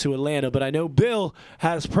going out to Atlanta. But I know Bill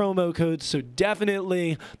has promo codes, so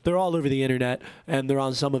definitely they're all over the internet, and they're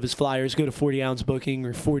on some of his flyers. Go to 40-ounce booking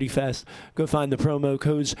or 40 Fest. Go find the promo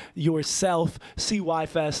codes yourself. CY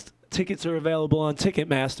Fest. Tickets are available on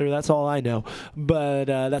Ticketmaster. That's all I know. But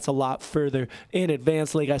that's a lot further in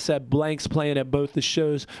advance. Like I said, Blanks playing at both the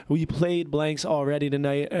shows. We played Blanks already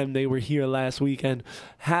tonight, and they were here last weekend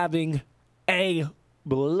having a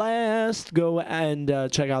blast. Go and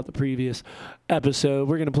check out the previous episode.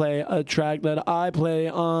 We're going to play a track that I play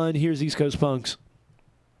on Here's East Coast Punks.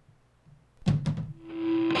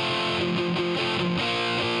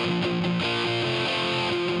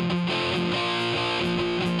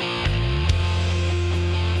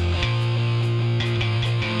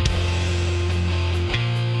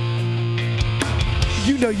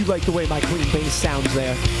 You know you like the way my clean bass sounds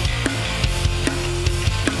there.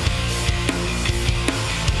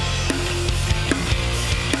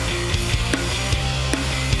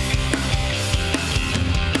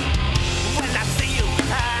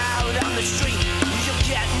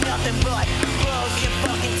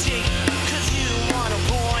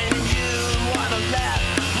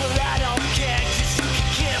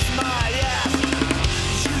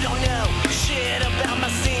 Shit about my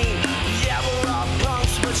scene. Yeah, we're all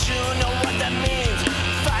punks, but you know what that means.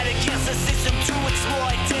 Fighting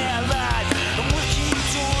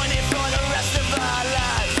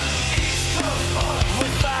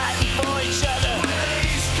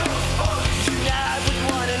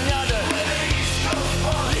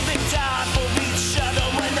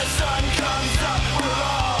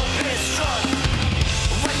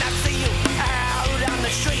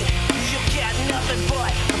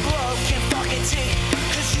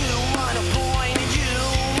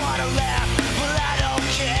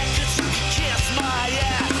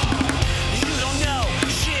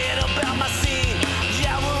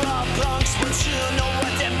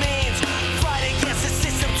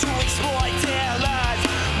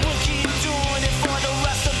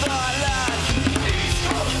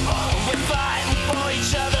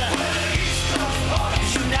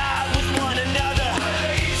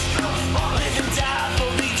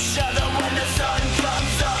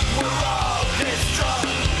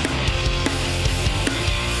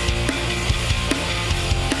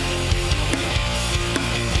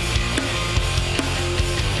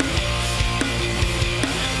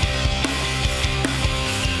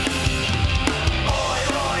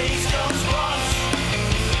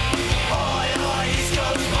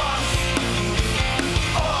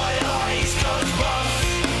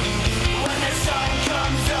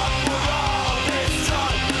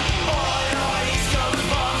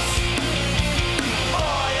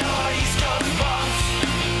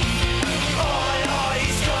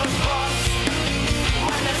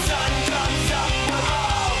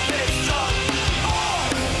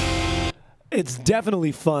it's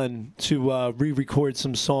definitely fun to re-record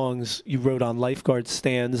some songs you wrote on lifeguard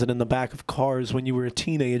stands and in the back of cars when you were a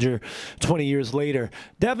teenager 20 years later.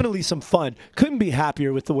 Definitely some fun. Couldn't be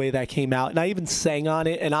happier with the way that came out. And I even sang on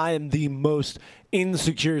it, and I am the most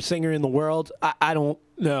insecure singer in the world. I don't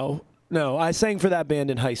know. No, I sang for that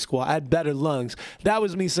band in high school. I had better lungs. That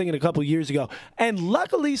was me singing a couple years ago. And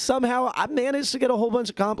luckily, somehow, I managed to get a whole bunch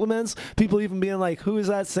of compliments. People even being like, who is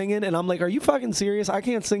that singing? And I'm like, are you fucking serious? I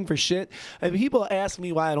can't sing for shit. And people ask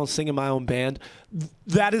me why I don't sing in my own band.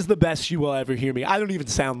 That is the best you will ever hear me. I don't even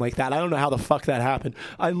sound like that. I don't know how the fuck that happened.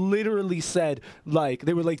 I literally said, like,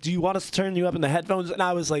 they were like, do you want us to turn you up in the headphones? And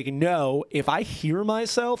I was like, no. If I hear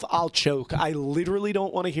myself, I'll choke. I literally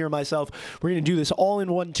don't want to hear myself. We're going to do this all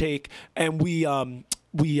in one take. And we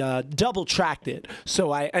double tracked it, so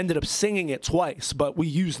I ended up singing it twice, but we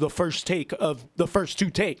used the first take of the first 2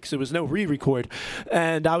 takes. It was no re-record,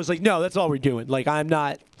 and I was like, no, that's all we're doing. Like, I'm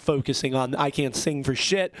not focusing on, I can't sing for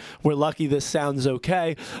shit. We're lucky this sounds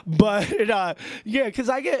okay. But yeah, because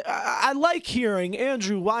I like hearing,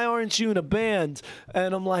 Andrew, why aren't you in a band?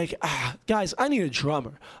 And I'm like, guys, I need a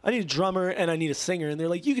drummer. I need a drummer and I need a singer. And they're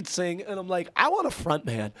like, you could sing. And I'm like, I want a front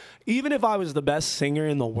man. Even if I was the best singer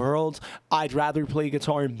in the world, I'd rather play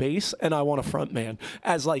guitar and bass, and I want a front man.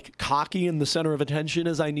 As like cocky in the center of attention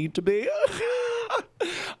as I need to be.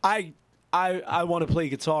 I want to play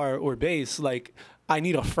guitar or bass. Like, I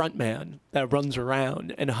need a front man that runs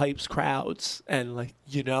around and hypes crowds and, like,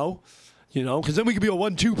 you know, because then we could be a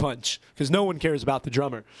 1-2 punch because no one cares about the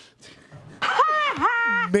drummer.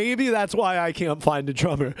 Maybe that's why I can't find a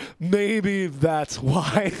drummer. Maybe that's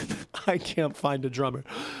why I can't find a drummer.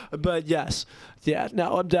 But yes, yeah,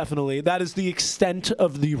 no, I'm definitely, that is the extent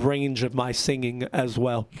of the range of my singing as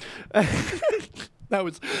well. That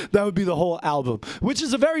would be the whole album, which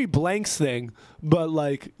is a very Blanks thing, but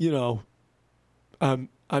like, you know, I'm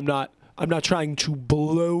not trying to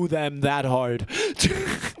blow them that hard.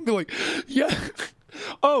 Be like, yeah.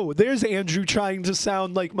 Oh, there's Andrew trying to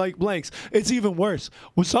sound like Mike Blanks. It's even worse.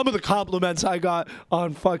 With some of the compliments I got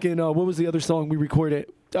on fucking what was the other song we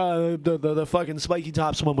recorded? The fucking Spiky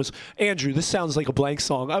Tops one was, Andrew, this sounds like a Blank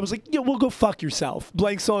song. I was like, yeah, well, go fuck yourself.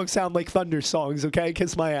 Blank songs sound like Thunder songs, okay?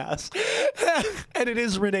 Kiss my ass. And it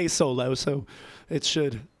is Renee Solo, so it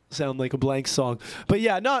should sound like a Blank song. But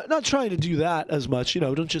yeah, not trying to do that as much. You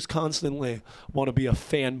know, don't just constantly want to be a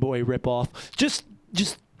fanboy ripoff.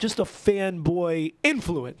 Just a fanboy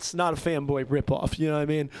influence, not a fanboy ripoff. You know what I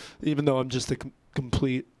mean? Even though I'm just a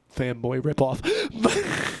complete fanboy ripoff.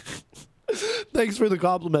 Thanks for the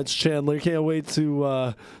compliments, Chandler. Can't wait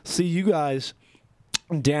to see you guys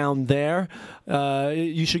down there.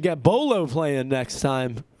 You should get Bolo playing next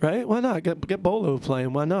time, right? Why not? Get Bolo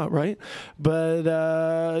playing. Why not, right? But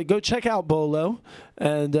go check out Bolo,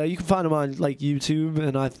 and you can find him on like YouTube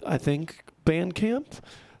and I think Bandcamp.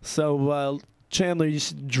 So Chandler, you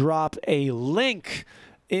should drop a link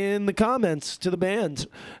in the comments to the band.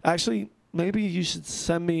 Actually, maybe you should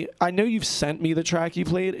send me, I know you've sent me the track you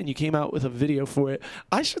played and you came out with a video for it.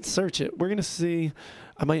 I should search it. We're going to see.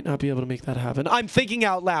 I might not be able to make that happen. I'm thinking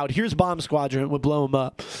out loud. Here's Bomb Squadron. We'll blow them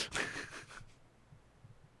up.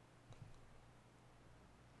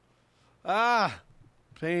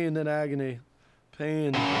 Pain and agony.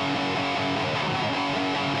 Pain.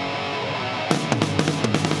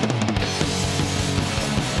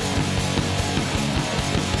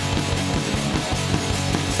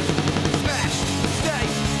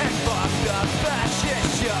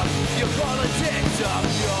 Your politics of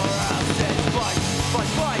your assets,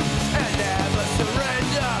 fight, and never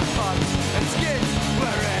surrender. Hearts and skins,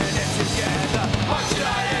 we're in it together. Punch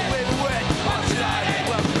united with wit, punch united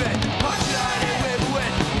with fit, punch united with wit.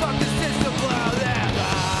 Fuck the system, blow them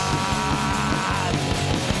up.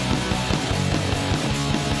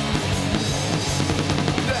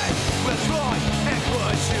 Then we'll try and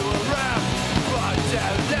push you around, run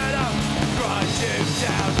down, let up, grind you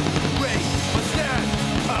down. We must stand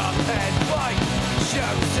up and fight.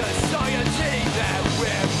 Show society.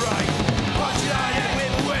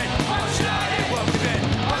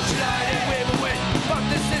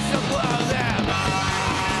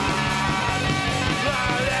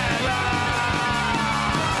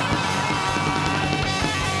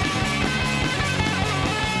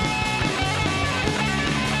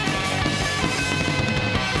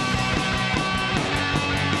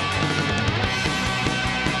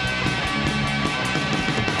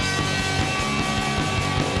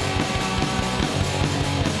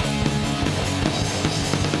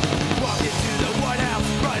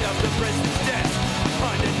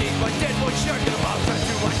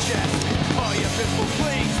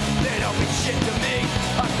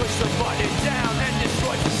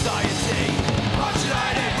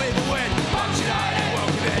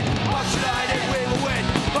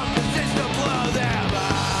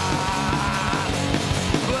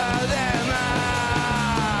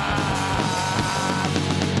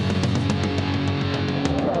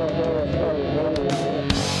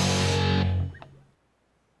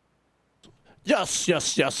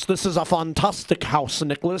 Yes. This is a fantastic house,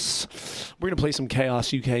 Nicholas. We're going to play some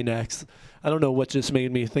Chaos UK next. I don't know what just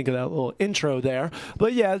made me think of that little intro there.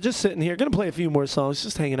 But yeah, just sitting here. Going to play a few more songs,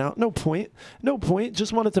 just hanging out. No point.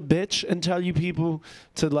 Just wanted to bitch and tell you people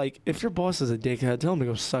to, like, if your boss is a dickhead, tell him to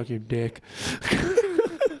go suck your dick.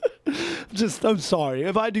 I'm sorry.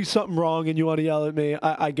 If I do something wrong and you want to yell at me,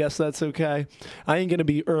 I guess that's okay. I ain't going to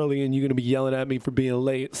be early and you're going to be yelling at me for being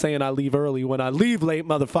late, saying I leave early when I leave late,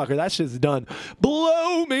 motherfucker. That shit's done.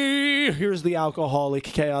 Blow me. Here's the Alcoholic,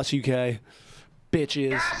 Chaos UK.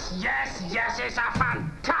 Bitches. Yes, it's a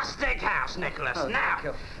fantastic house, Nicholas.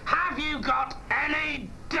 Now, have you got any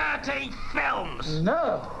dirty films?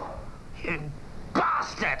 No. You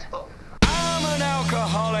bastard! I'm an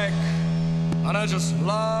alcoholic, and I just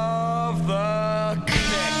love the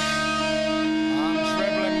kick. I'm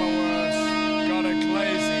dribbling my words, got a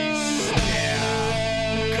glazy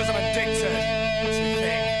stare, 'cause I'm addicted to a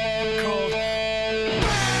thing called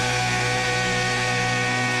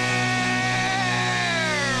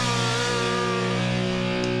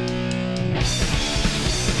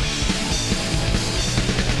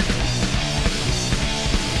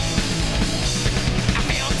I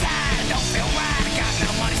feel tired, don't feel right. I got no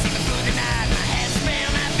money, see the food tonight. My head's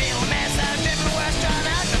spinning, I feel a mess. I'm dripping the worst, trying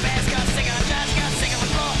out the best. Got sick on the judge, got sick on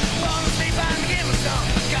the floor. Falling asleep, I'm giving some.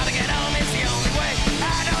 Gotta get home, it's the only way.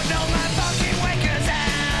 I don't know my fucking way, 'cause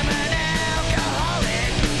I'm an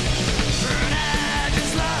alcoholic. And I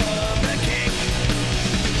just love the kick.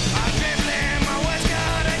 I'm dribbling my words,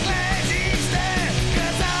 got a glazy stare.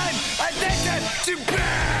 'Cause I'm addicted to beer.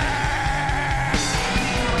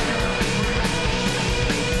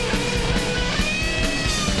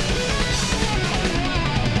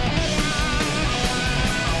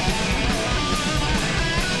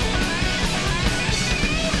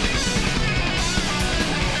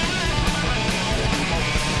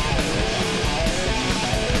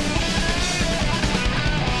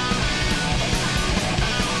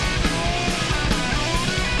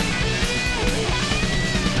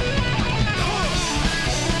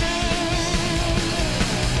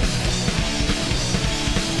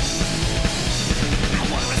 I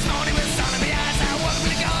woke up this morning with sun in my eyes. I woke up in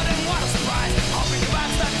the garden, what a surprise. Hoping the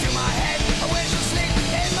vibe stuck to my head. I wish I sleep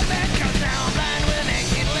in my bed, 'cause now I'm blind with an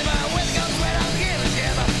aching liver. With a cold sweat, I'll give a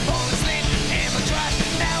shiver. Falling asleep in the trash.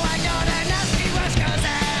 Now I got a nasty rush, 'cause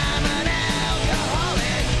I'm an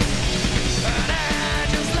alcoholic. And I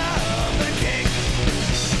just love the kick.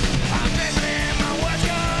 I'm dribbling my words,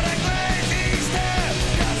 got a glazy stare.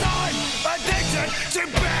 'Cause I'm addicted to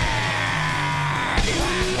beer.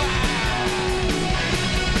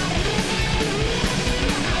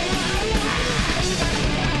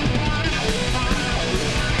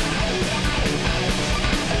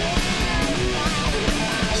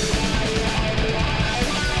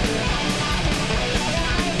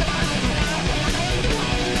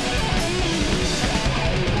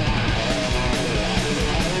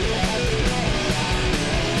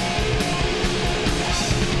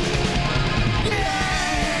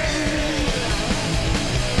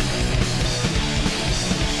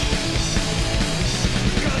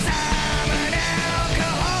 Cause I'm an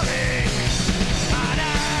alcoholic, and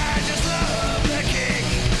I just love the kick.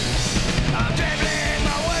 I'm dribbling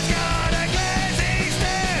my words, got a glazy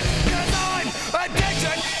stare. 'Cause I'm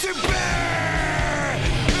addicted to beer.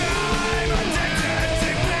 I'm addicted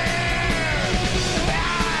to beer.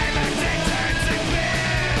 I'm addicted to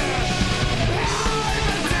beer. I'm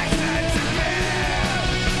addicted to beer.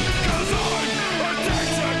 'Cause I'm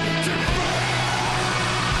addicted to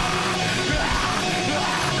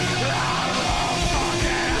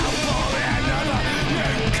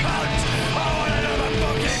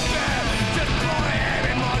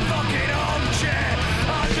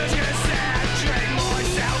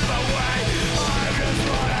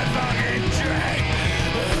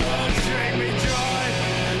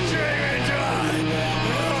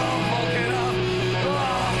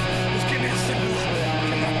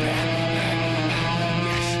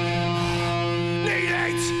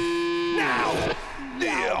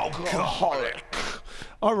Alcoholic.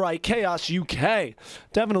 All right, Chaos UK.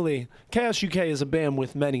 Definitely, Chaos UK is a band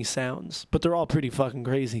with many sounds, but they're all pretty fucking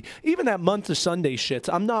crazy. Even that Month of Sunday shit,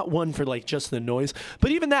 I'm not one for like just the noise,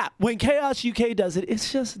 but even that, when Chaos UK does it,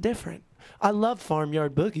 it's just different. I love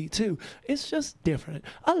Farmyard Boogie too. It's just different.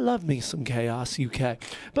 I love me some Chaos UK.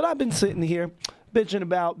 But I've been sitting here bitching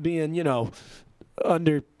about being,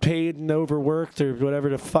 underpaid and overworked or whatever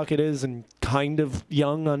the fuck it is and kind of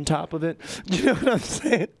young on top of it. You know what I'm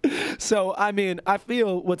saying? So, I mean, I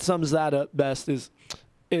feel what sums that up best is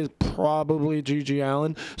probably Gigi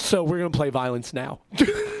Allen. So we're going to play Violence Now.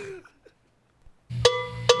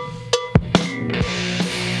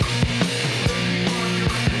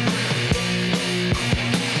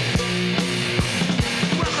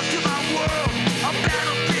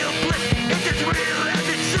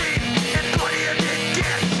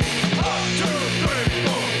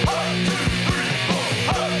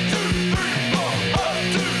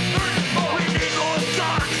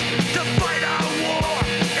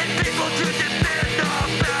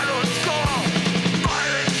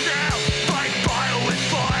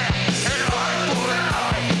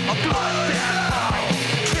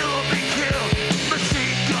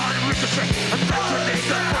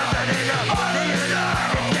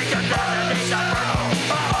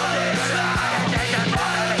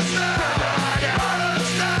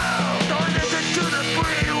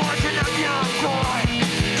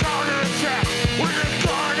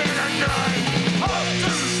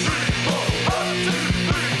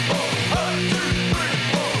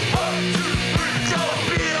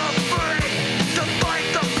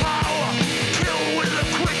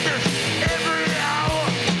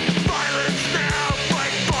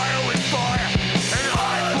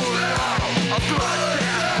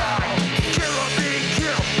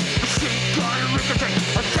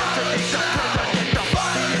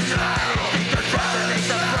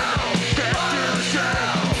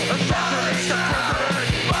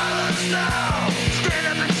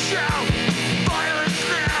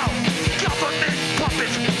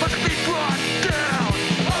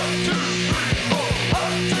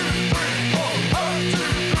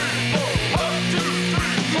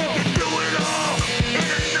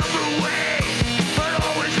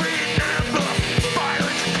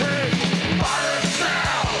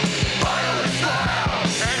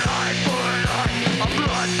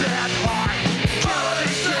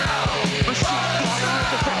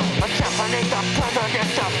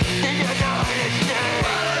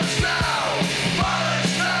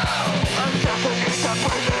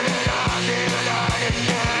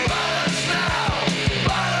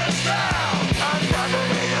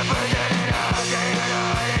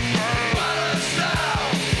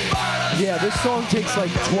 Yeah, this song takes like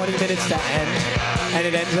 20 minutes to end, and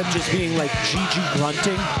it ends up just being like GG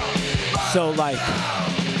grunting. So like,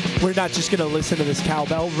 we're not just gonna listen to this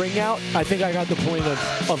cowbell ring out. I think I got the point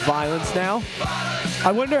of violence now.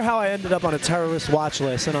 I wonder how I ended up on a terrorist watch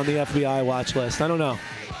list and on the FBI watch list. I don't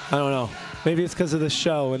know. Maybe it's because of this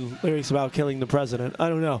show and lyrics about killing the president. I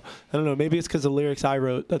don't know. Maybe it's because of lyrics I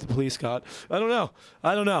wrote that the police got. I don't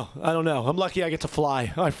know. I'm lucky I get to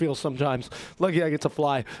fly. I feel sometimes. Lucky I get to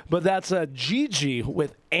fly. But that's Gigi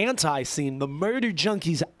with Anti-Scene, the Murder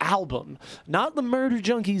Junkies album. Not the Murder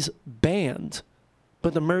Junkies band,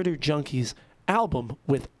 but the Murder Junkies album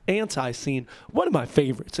with Anti-Scene. One of my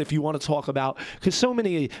favorites, if you want to talk about, because so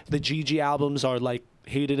many of the Gigi albums are like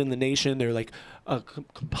hated in the nation. They're like a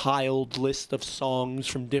compiled list of songs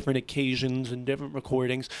from different occasions and different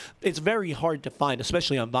recordings. It's very hard to find,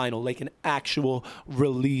 especially on vinyl, like an actual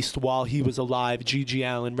released while he was alive Gigi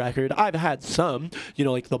Allen record. I've had some,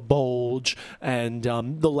 like The Bulge and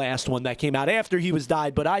the last one that came out after he was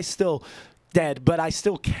dead, but I still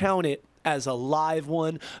count it as a live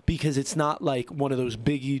one because it's not like one of those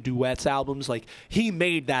Biggie duets albums. Like, he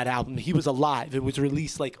made that album. He was alive. It was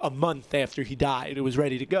released like a month after he died. It was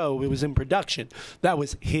ready to go. It was in production. That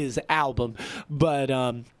was his album. But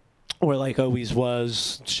or like Always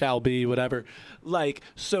Was, Shall Be, whatever. Like,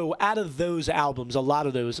 so out of those albums, a lot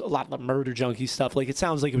of the Murder Junkie stuff, like, it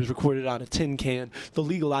sounds like it was recorded on a tin can. The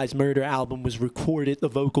Legalized Murder album was recorded, the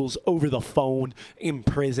vocals over the phone in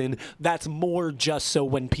prison. That's more just so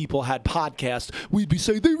when people had podcasts, we'd be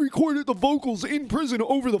saying they recorded the vocals in prison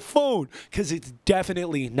over the phone, because it's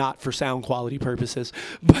definitely not for sound quality purposes.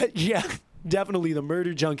 But yeah. Definitely the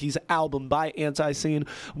Murder Junkies album by Anti-Scene,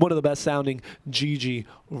 one of the best sounding Gigi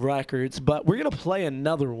records. But we're going to play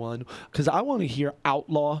another one because I want to hear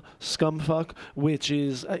Outlaw Scumfuck, which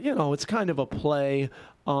is, it's kind of a play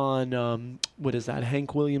on, what is that,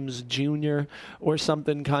 Hank Williams Jr. or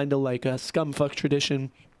something, kind of like a Scumfuck tradition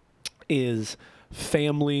is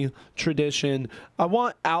family tradition. I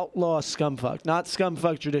want Outlaw Scumfuck, not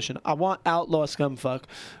Scumfuck tradition. I want Outlaw Scumfuck.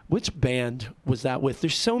 Which band was that with?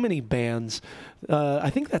 There's so many bands. I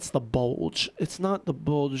think that's The Bulge. It's not The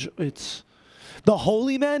Bulge. It's The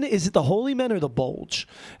Holy Men. Is it The Holy Men or The Bulge?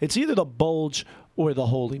 It's either The Bulge or The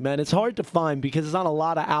Holy Men. It's hard to find because it's on a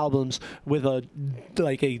lot of albums with a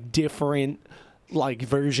different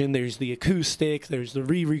version. There's the acoustic, there's the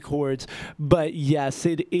re-records, but yes,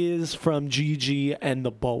 it is from Gigi and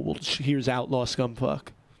The Bulge. Here's Outlaw Scumfuck.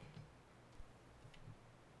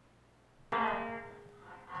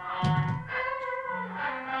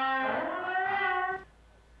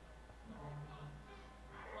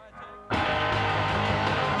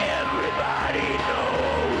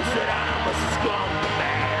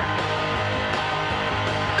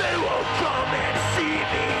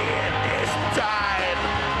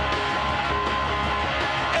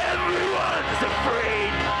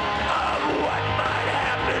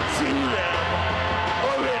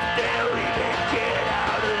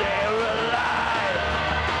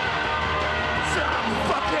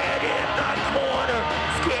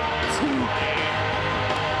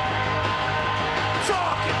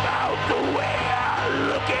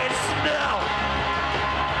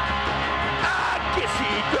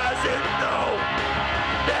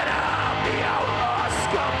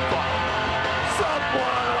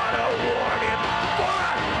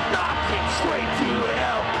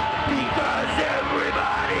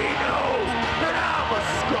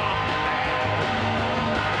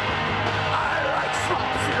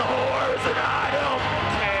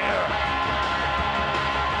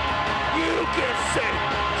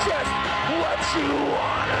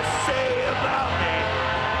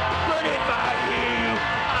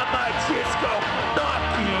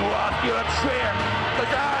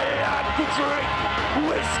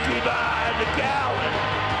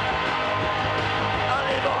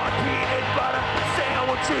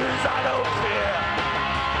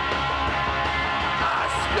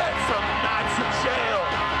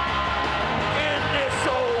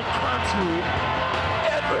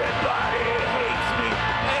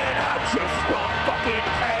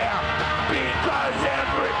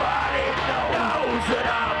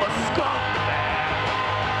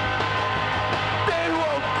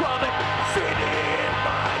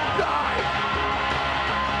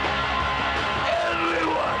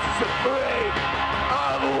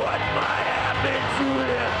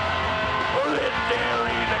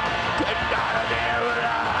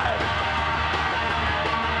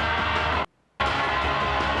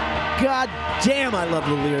 God damn, I love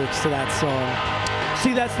the lyrics to that song.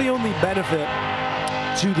 See, that's the only benefit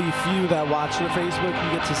To the few that watch the Facebook,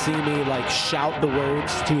 you get to see me like shout the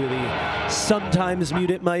words to the sometimes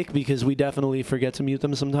muted mic because we definitely forget to mute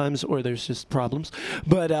them sometimes, or there's just problems.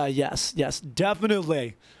 But yes,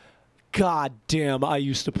 definitely. God damn, I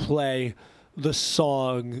used to play the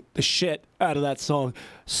shit out of that song.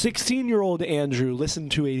 16-year-old Andrew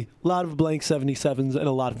listened to a lot of Blank 77s and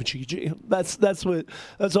a lot of GG.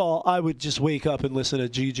 That's all. I would just wake up and listen to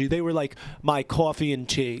GG. They were like my coffee and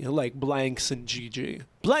tea, like Blanks and GG.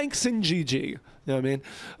 Blanks and GG. You know what I mean?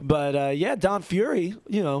 But yeah, Don Fury,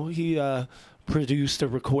 you know, he produced or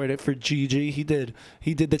recorded for GG. He did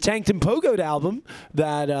the Tanked and Pogoed album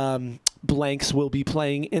that Blanks will be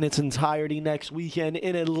playing in its entirety next weekend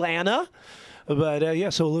in Atlanta. But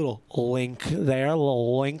yeah, so a little link there, a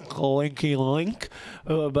little linky link.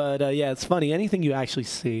 But yeah, it's funny. Anything you actually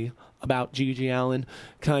see about G.G. Allin,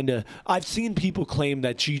 kind of, I've seen people claim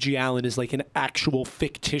that G.G. Allin is like an actual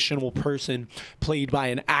fictional person played by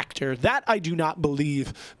an actor. That I do not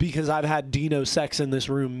believe, because I've had Dino Sex in this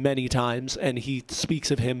room many times, and he speaks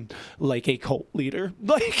of him like a cult leader.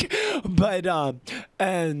 Like, but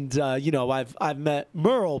you know, I've met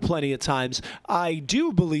Merle plenty of times. I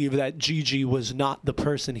do believe that G.G. was not the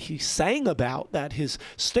person he sang about, that his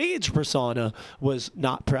stage persona was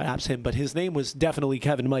not perhaps him, but his name was definitely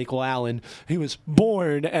Kevin Michael Allen. He was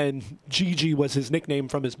born, and Gigi was his nickname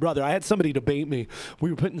from his brother. I had somebody debate me. We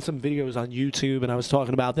were putting some videos on YouTube, and I was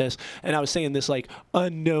talking about this, and I was saying this like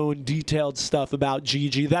unknown, detailed stuff about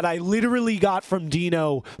Gigi that I literally got from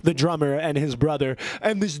Dino, the drummer, and his brother.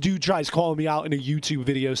 And this dude tries calling me out in a YouTube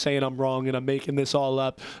video saying I'm wrong and I'm making this all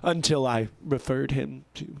up, until I referred him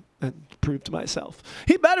to and prove to myself.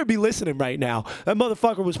 He better be listening right now. That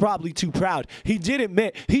motherfucker was probably too proud. He did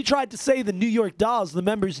admit, he tried to say the New York Dolls, the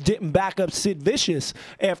members didn't back up Sid Vicious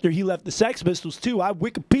after he left the Sex Pistols too. I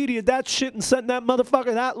Wikipedia'd that shit and sent that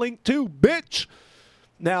motherfucker that link too, bitch.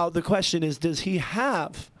 Now, the question is, does he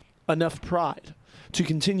have enough pride to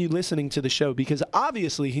continue listening to the show? Because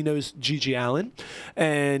obviously he knows G.G. Allin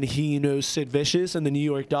and he knows Sid Vicious and the New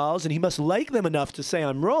York Dolls, and he must like them enough to say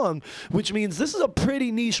I'm wrong, which means this is a pretty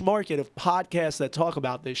niche market of podcasts that talk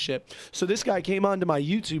about this shit. So this guy came onto my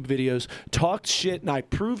YouTube videos, talked shit, and I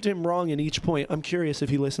proved him wrong in each point. I'm curious if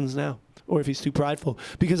he listens now, or if he's too prideful,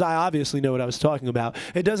 because I obviously know what I was talking about.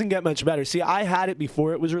 It doesn't get much better. See, I had it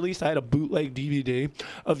before it was released. I had a bootleg DVD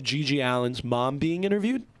of G.G. Allin's mom being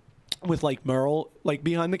interviewed with like Merle like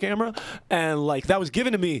behind the camera, and like that was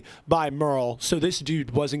given to me by Merle, so this dude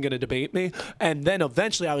wasn't gonna debate me. And then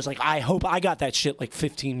eventually I was like, I hope, I got that shit like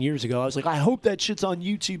 15 years ago. I was like, I hope that shit's on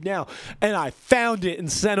YouTube now, and I found it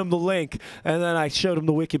and sent him the link, and then I showed him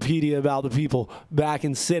the Wikipedia about the people back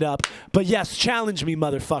and sit up. But yes, challenge me,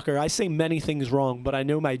 motherfucker. I say many things wrong, but I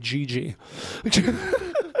know my GG.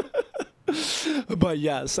 But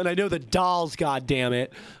yes, and I know the Dolls, goddammit.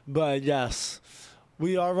 But yes,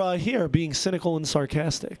 we are here being cynical and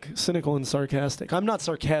sarcastic. Cynical and sarcastic. I'm not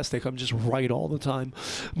sarcastic. I'm just right all the time.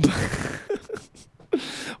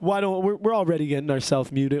 Why don't we're already getting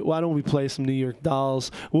ourselves muted? Why don't we play some New York Dolls?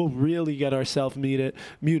 We'll really get ourselves muted,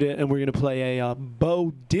 and we're gonna play a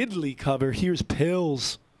Bo Diddley cover. Here's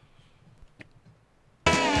Pills.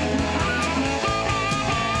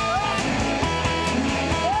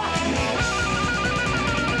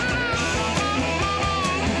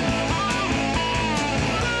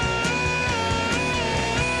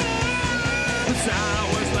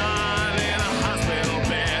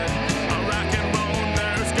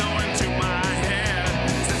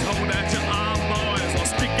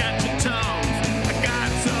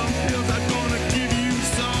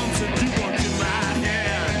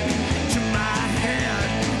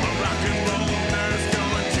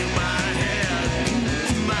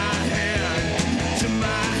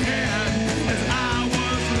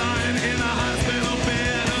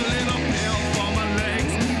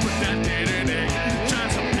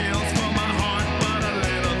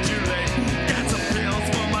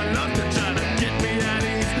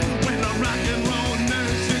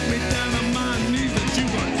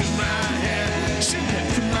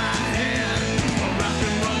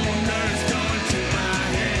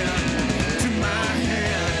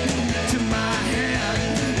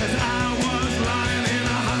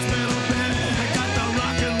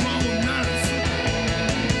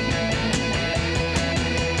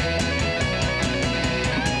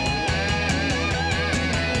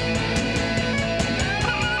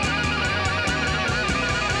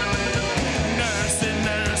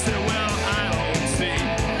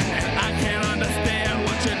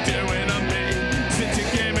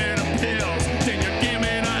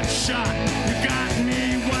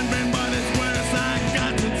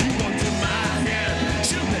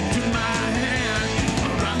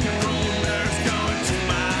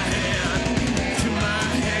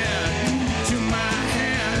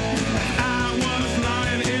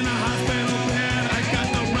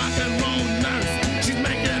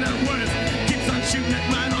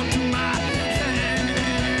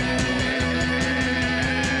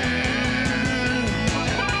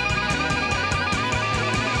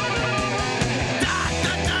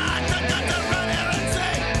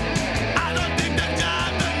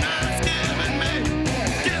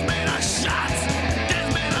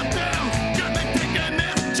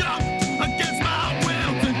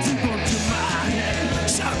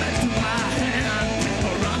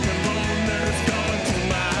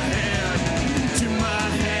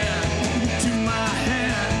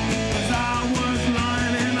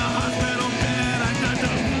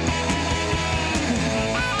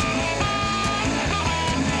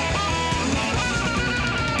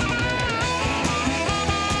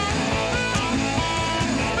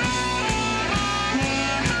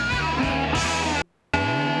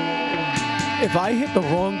 if I hit the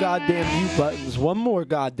wrong goddamn mute buttons one more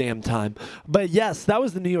goddamn time. But yes, that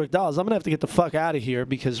was the New York Dolls. I'm going to have to get the fuck out of here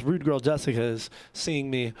because Rude Girl Jessica is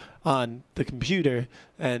seeing me on the computer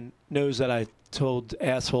and knows that I told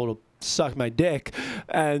asshole to suck my dick,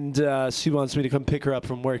 and she wants me to come pick her up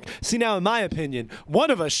from work. See, now, in my opinion, one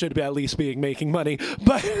of us should be at least making money,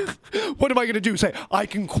 but what am I going to do? Say, I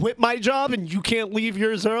can quit my job and you can't leave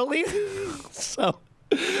yours early? So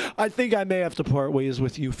I think I may have to part ways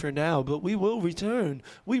with you for now, but we will return.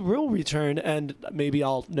 We will return, and maybe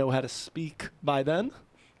I'll know how to speak by then.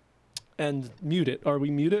 And mute it. Are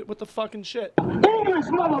we muted? What the fucking shit? English,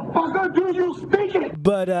 motherfucker, do you speak it?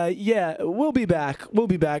 But yeah, we'll be back. We'll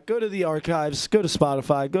be back. Go to the archives. Go to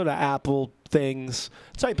Spotify. Go to Apple things.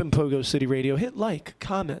 Type in Pogo City Radio. Hit like.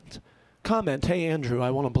 Comment. Comment. Hey, Andrew,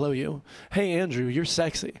 I want to blow you. Hey, Andrew, you're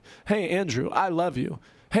sexy. Hey, Andrew, I love you.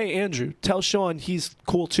 Hey, Andrew, tell Sean he's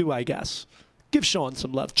cool too, I guess. Give Sean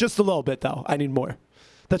some love. Just a little bit, though. I need more.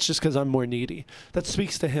 That's just because I'm more needy. That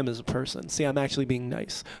speaks to him as a person. See, I'm actually being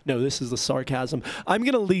nice. No, this is the sarcasm. I'm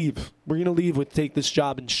going to leave. We're going to leave with Take This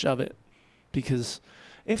Job and Shove It. Because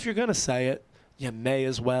if you're going to say it, you may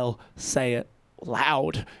as well say it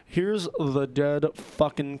loud. Here's the Dead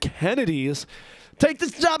fucking Kennedys. Take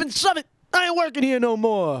this job and shove it. I ain't working here no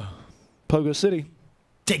more. Pogo City.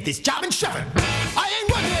 Take this job and shove it. I ain't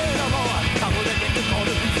working here no more. I'm gonna get the call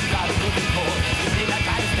to pieces I've been looking for. You see that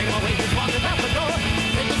guy is taking away his walking out the door.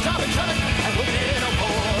 Take this job and shove it. I ain't working here no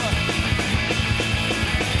more.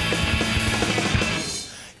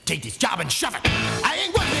 Take this job and shove it. I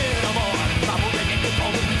ain't working here no more. I'm gonna get the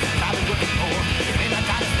call to pieces I've been looking for. You see that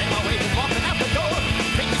guy is taking away his walking out the door.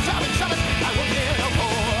 Take this job and shove it. I ain't working here no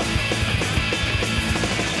more.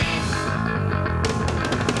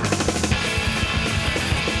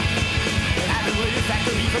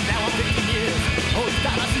 Factory from now on 50 years. Oh,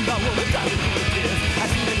 God, I see my woman driving through the tears. I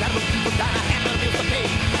see the lot of people dying, I have no bills to pay.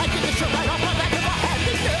 I get the shirt right off my back if I had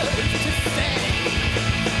the nerve to say,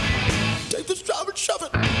 take this job and shove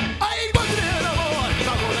it. I ain't working here no more.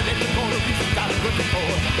 I'm gonna let you go to reasons I've been looking for.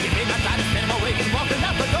 You may not try to stand my way and walking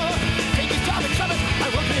out the door. Take this job and shove it. I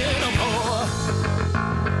work here no more.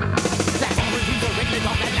 That woman who's a regular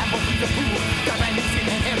dog, that Lambo who's a fool. Got my lips in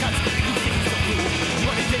their haircuts, these things so cool.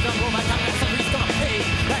 What it is, I'm roll my tongue, somebody's gonna pay.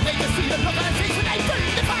 And they can see the look on his face when they burn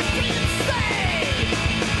the factory and say,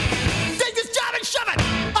 take this job and shove it.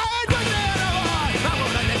 I ain't working here no more. I'm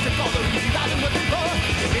gonna let you go the reasons I've been looking for.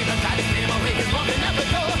 You may not try to stand my way and walking out the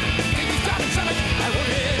door. Take this job and shove it. I won't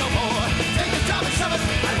hear no more. Take this job and shove it.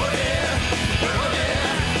 I won't hear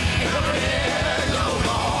no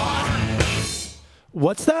more.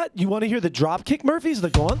 What's that? You want to hear the Dropkick Murphys, the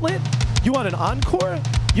Gauntlet? You want an encore?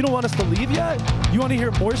 You don't want us to leave yet? You want to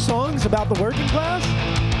hear more songs about the working class?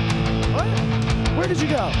 What? Where did you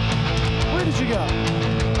go? Where did you go?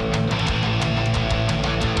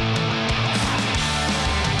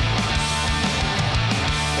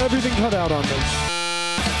 Everything cut out on this.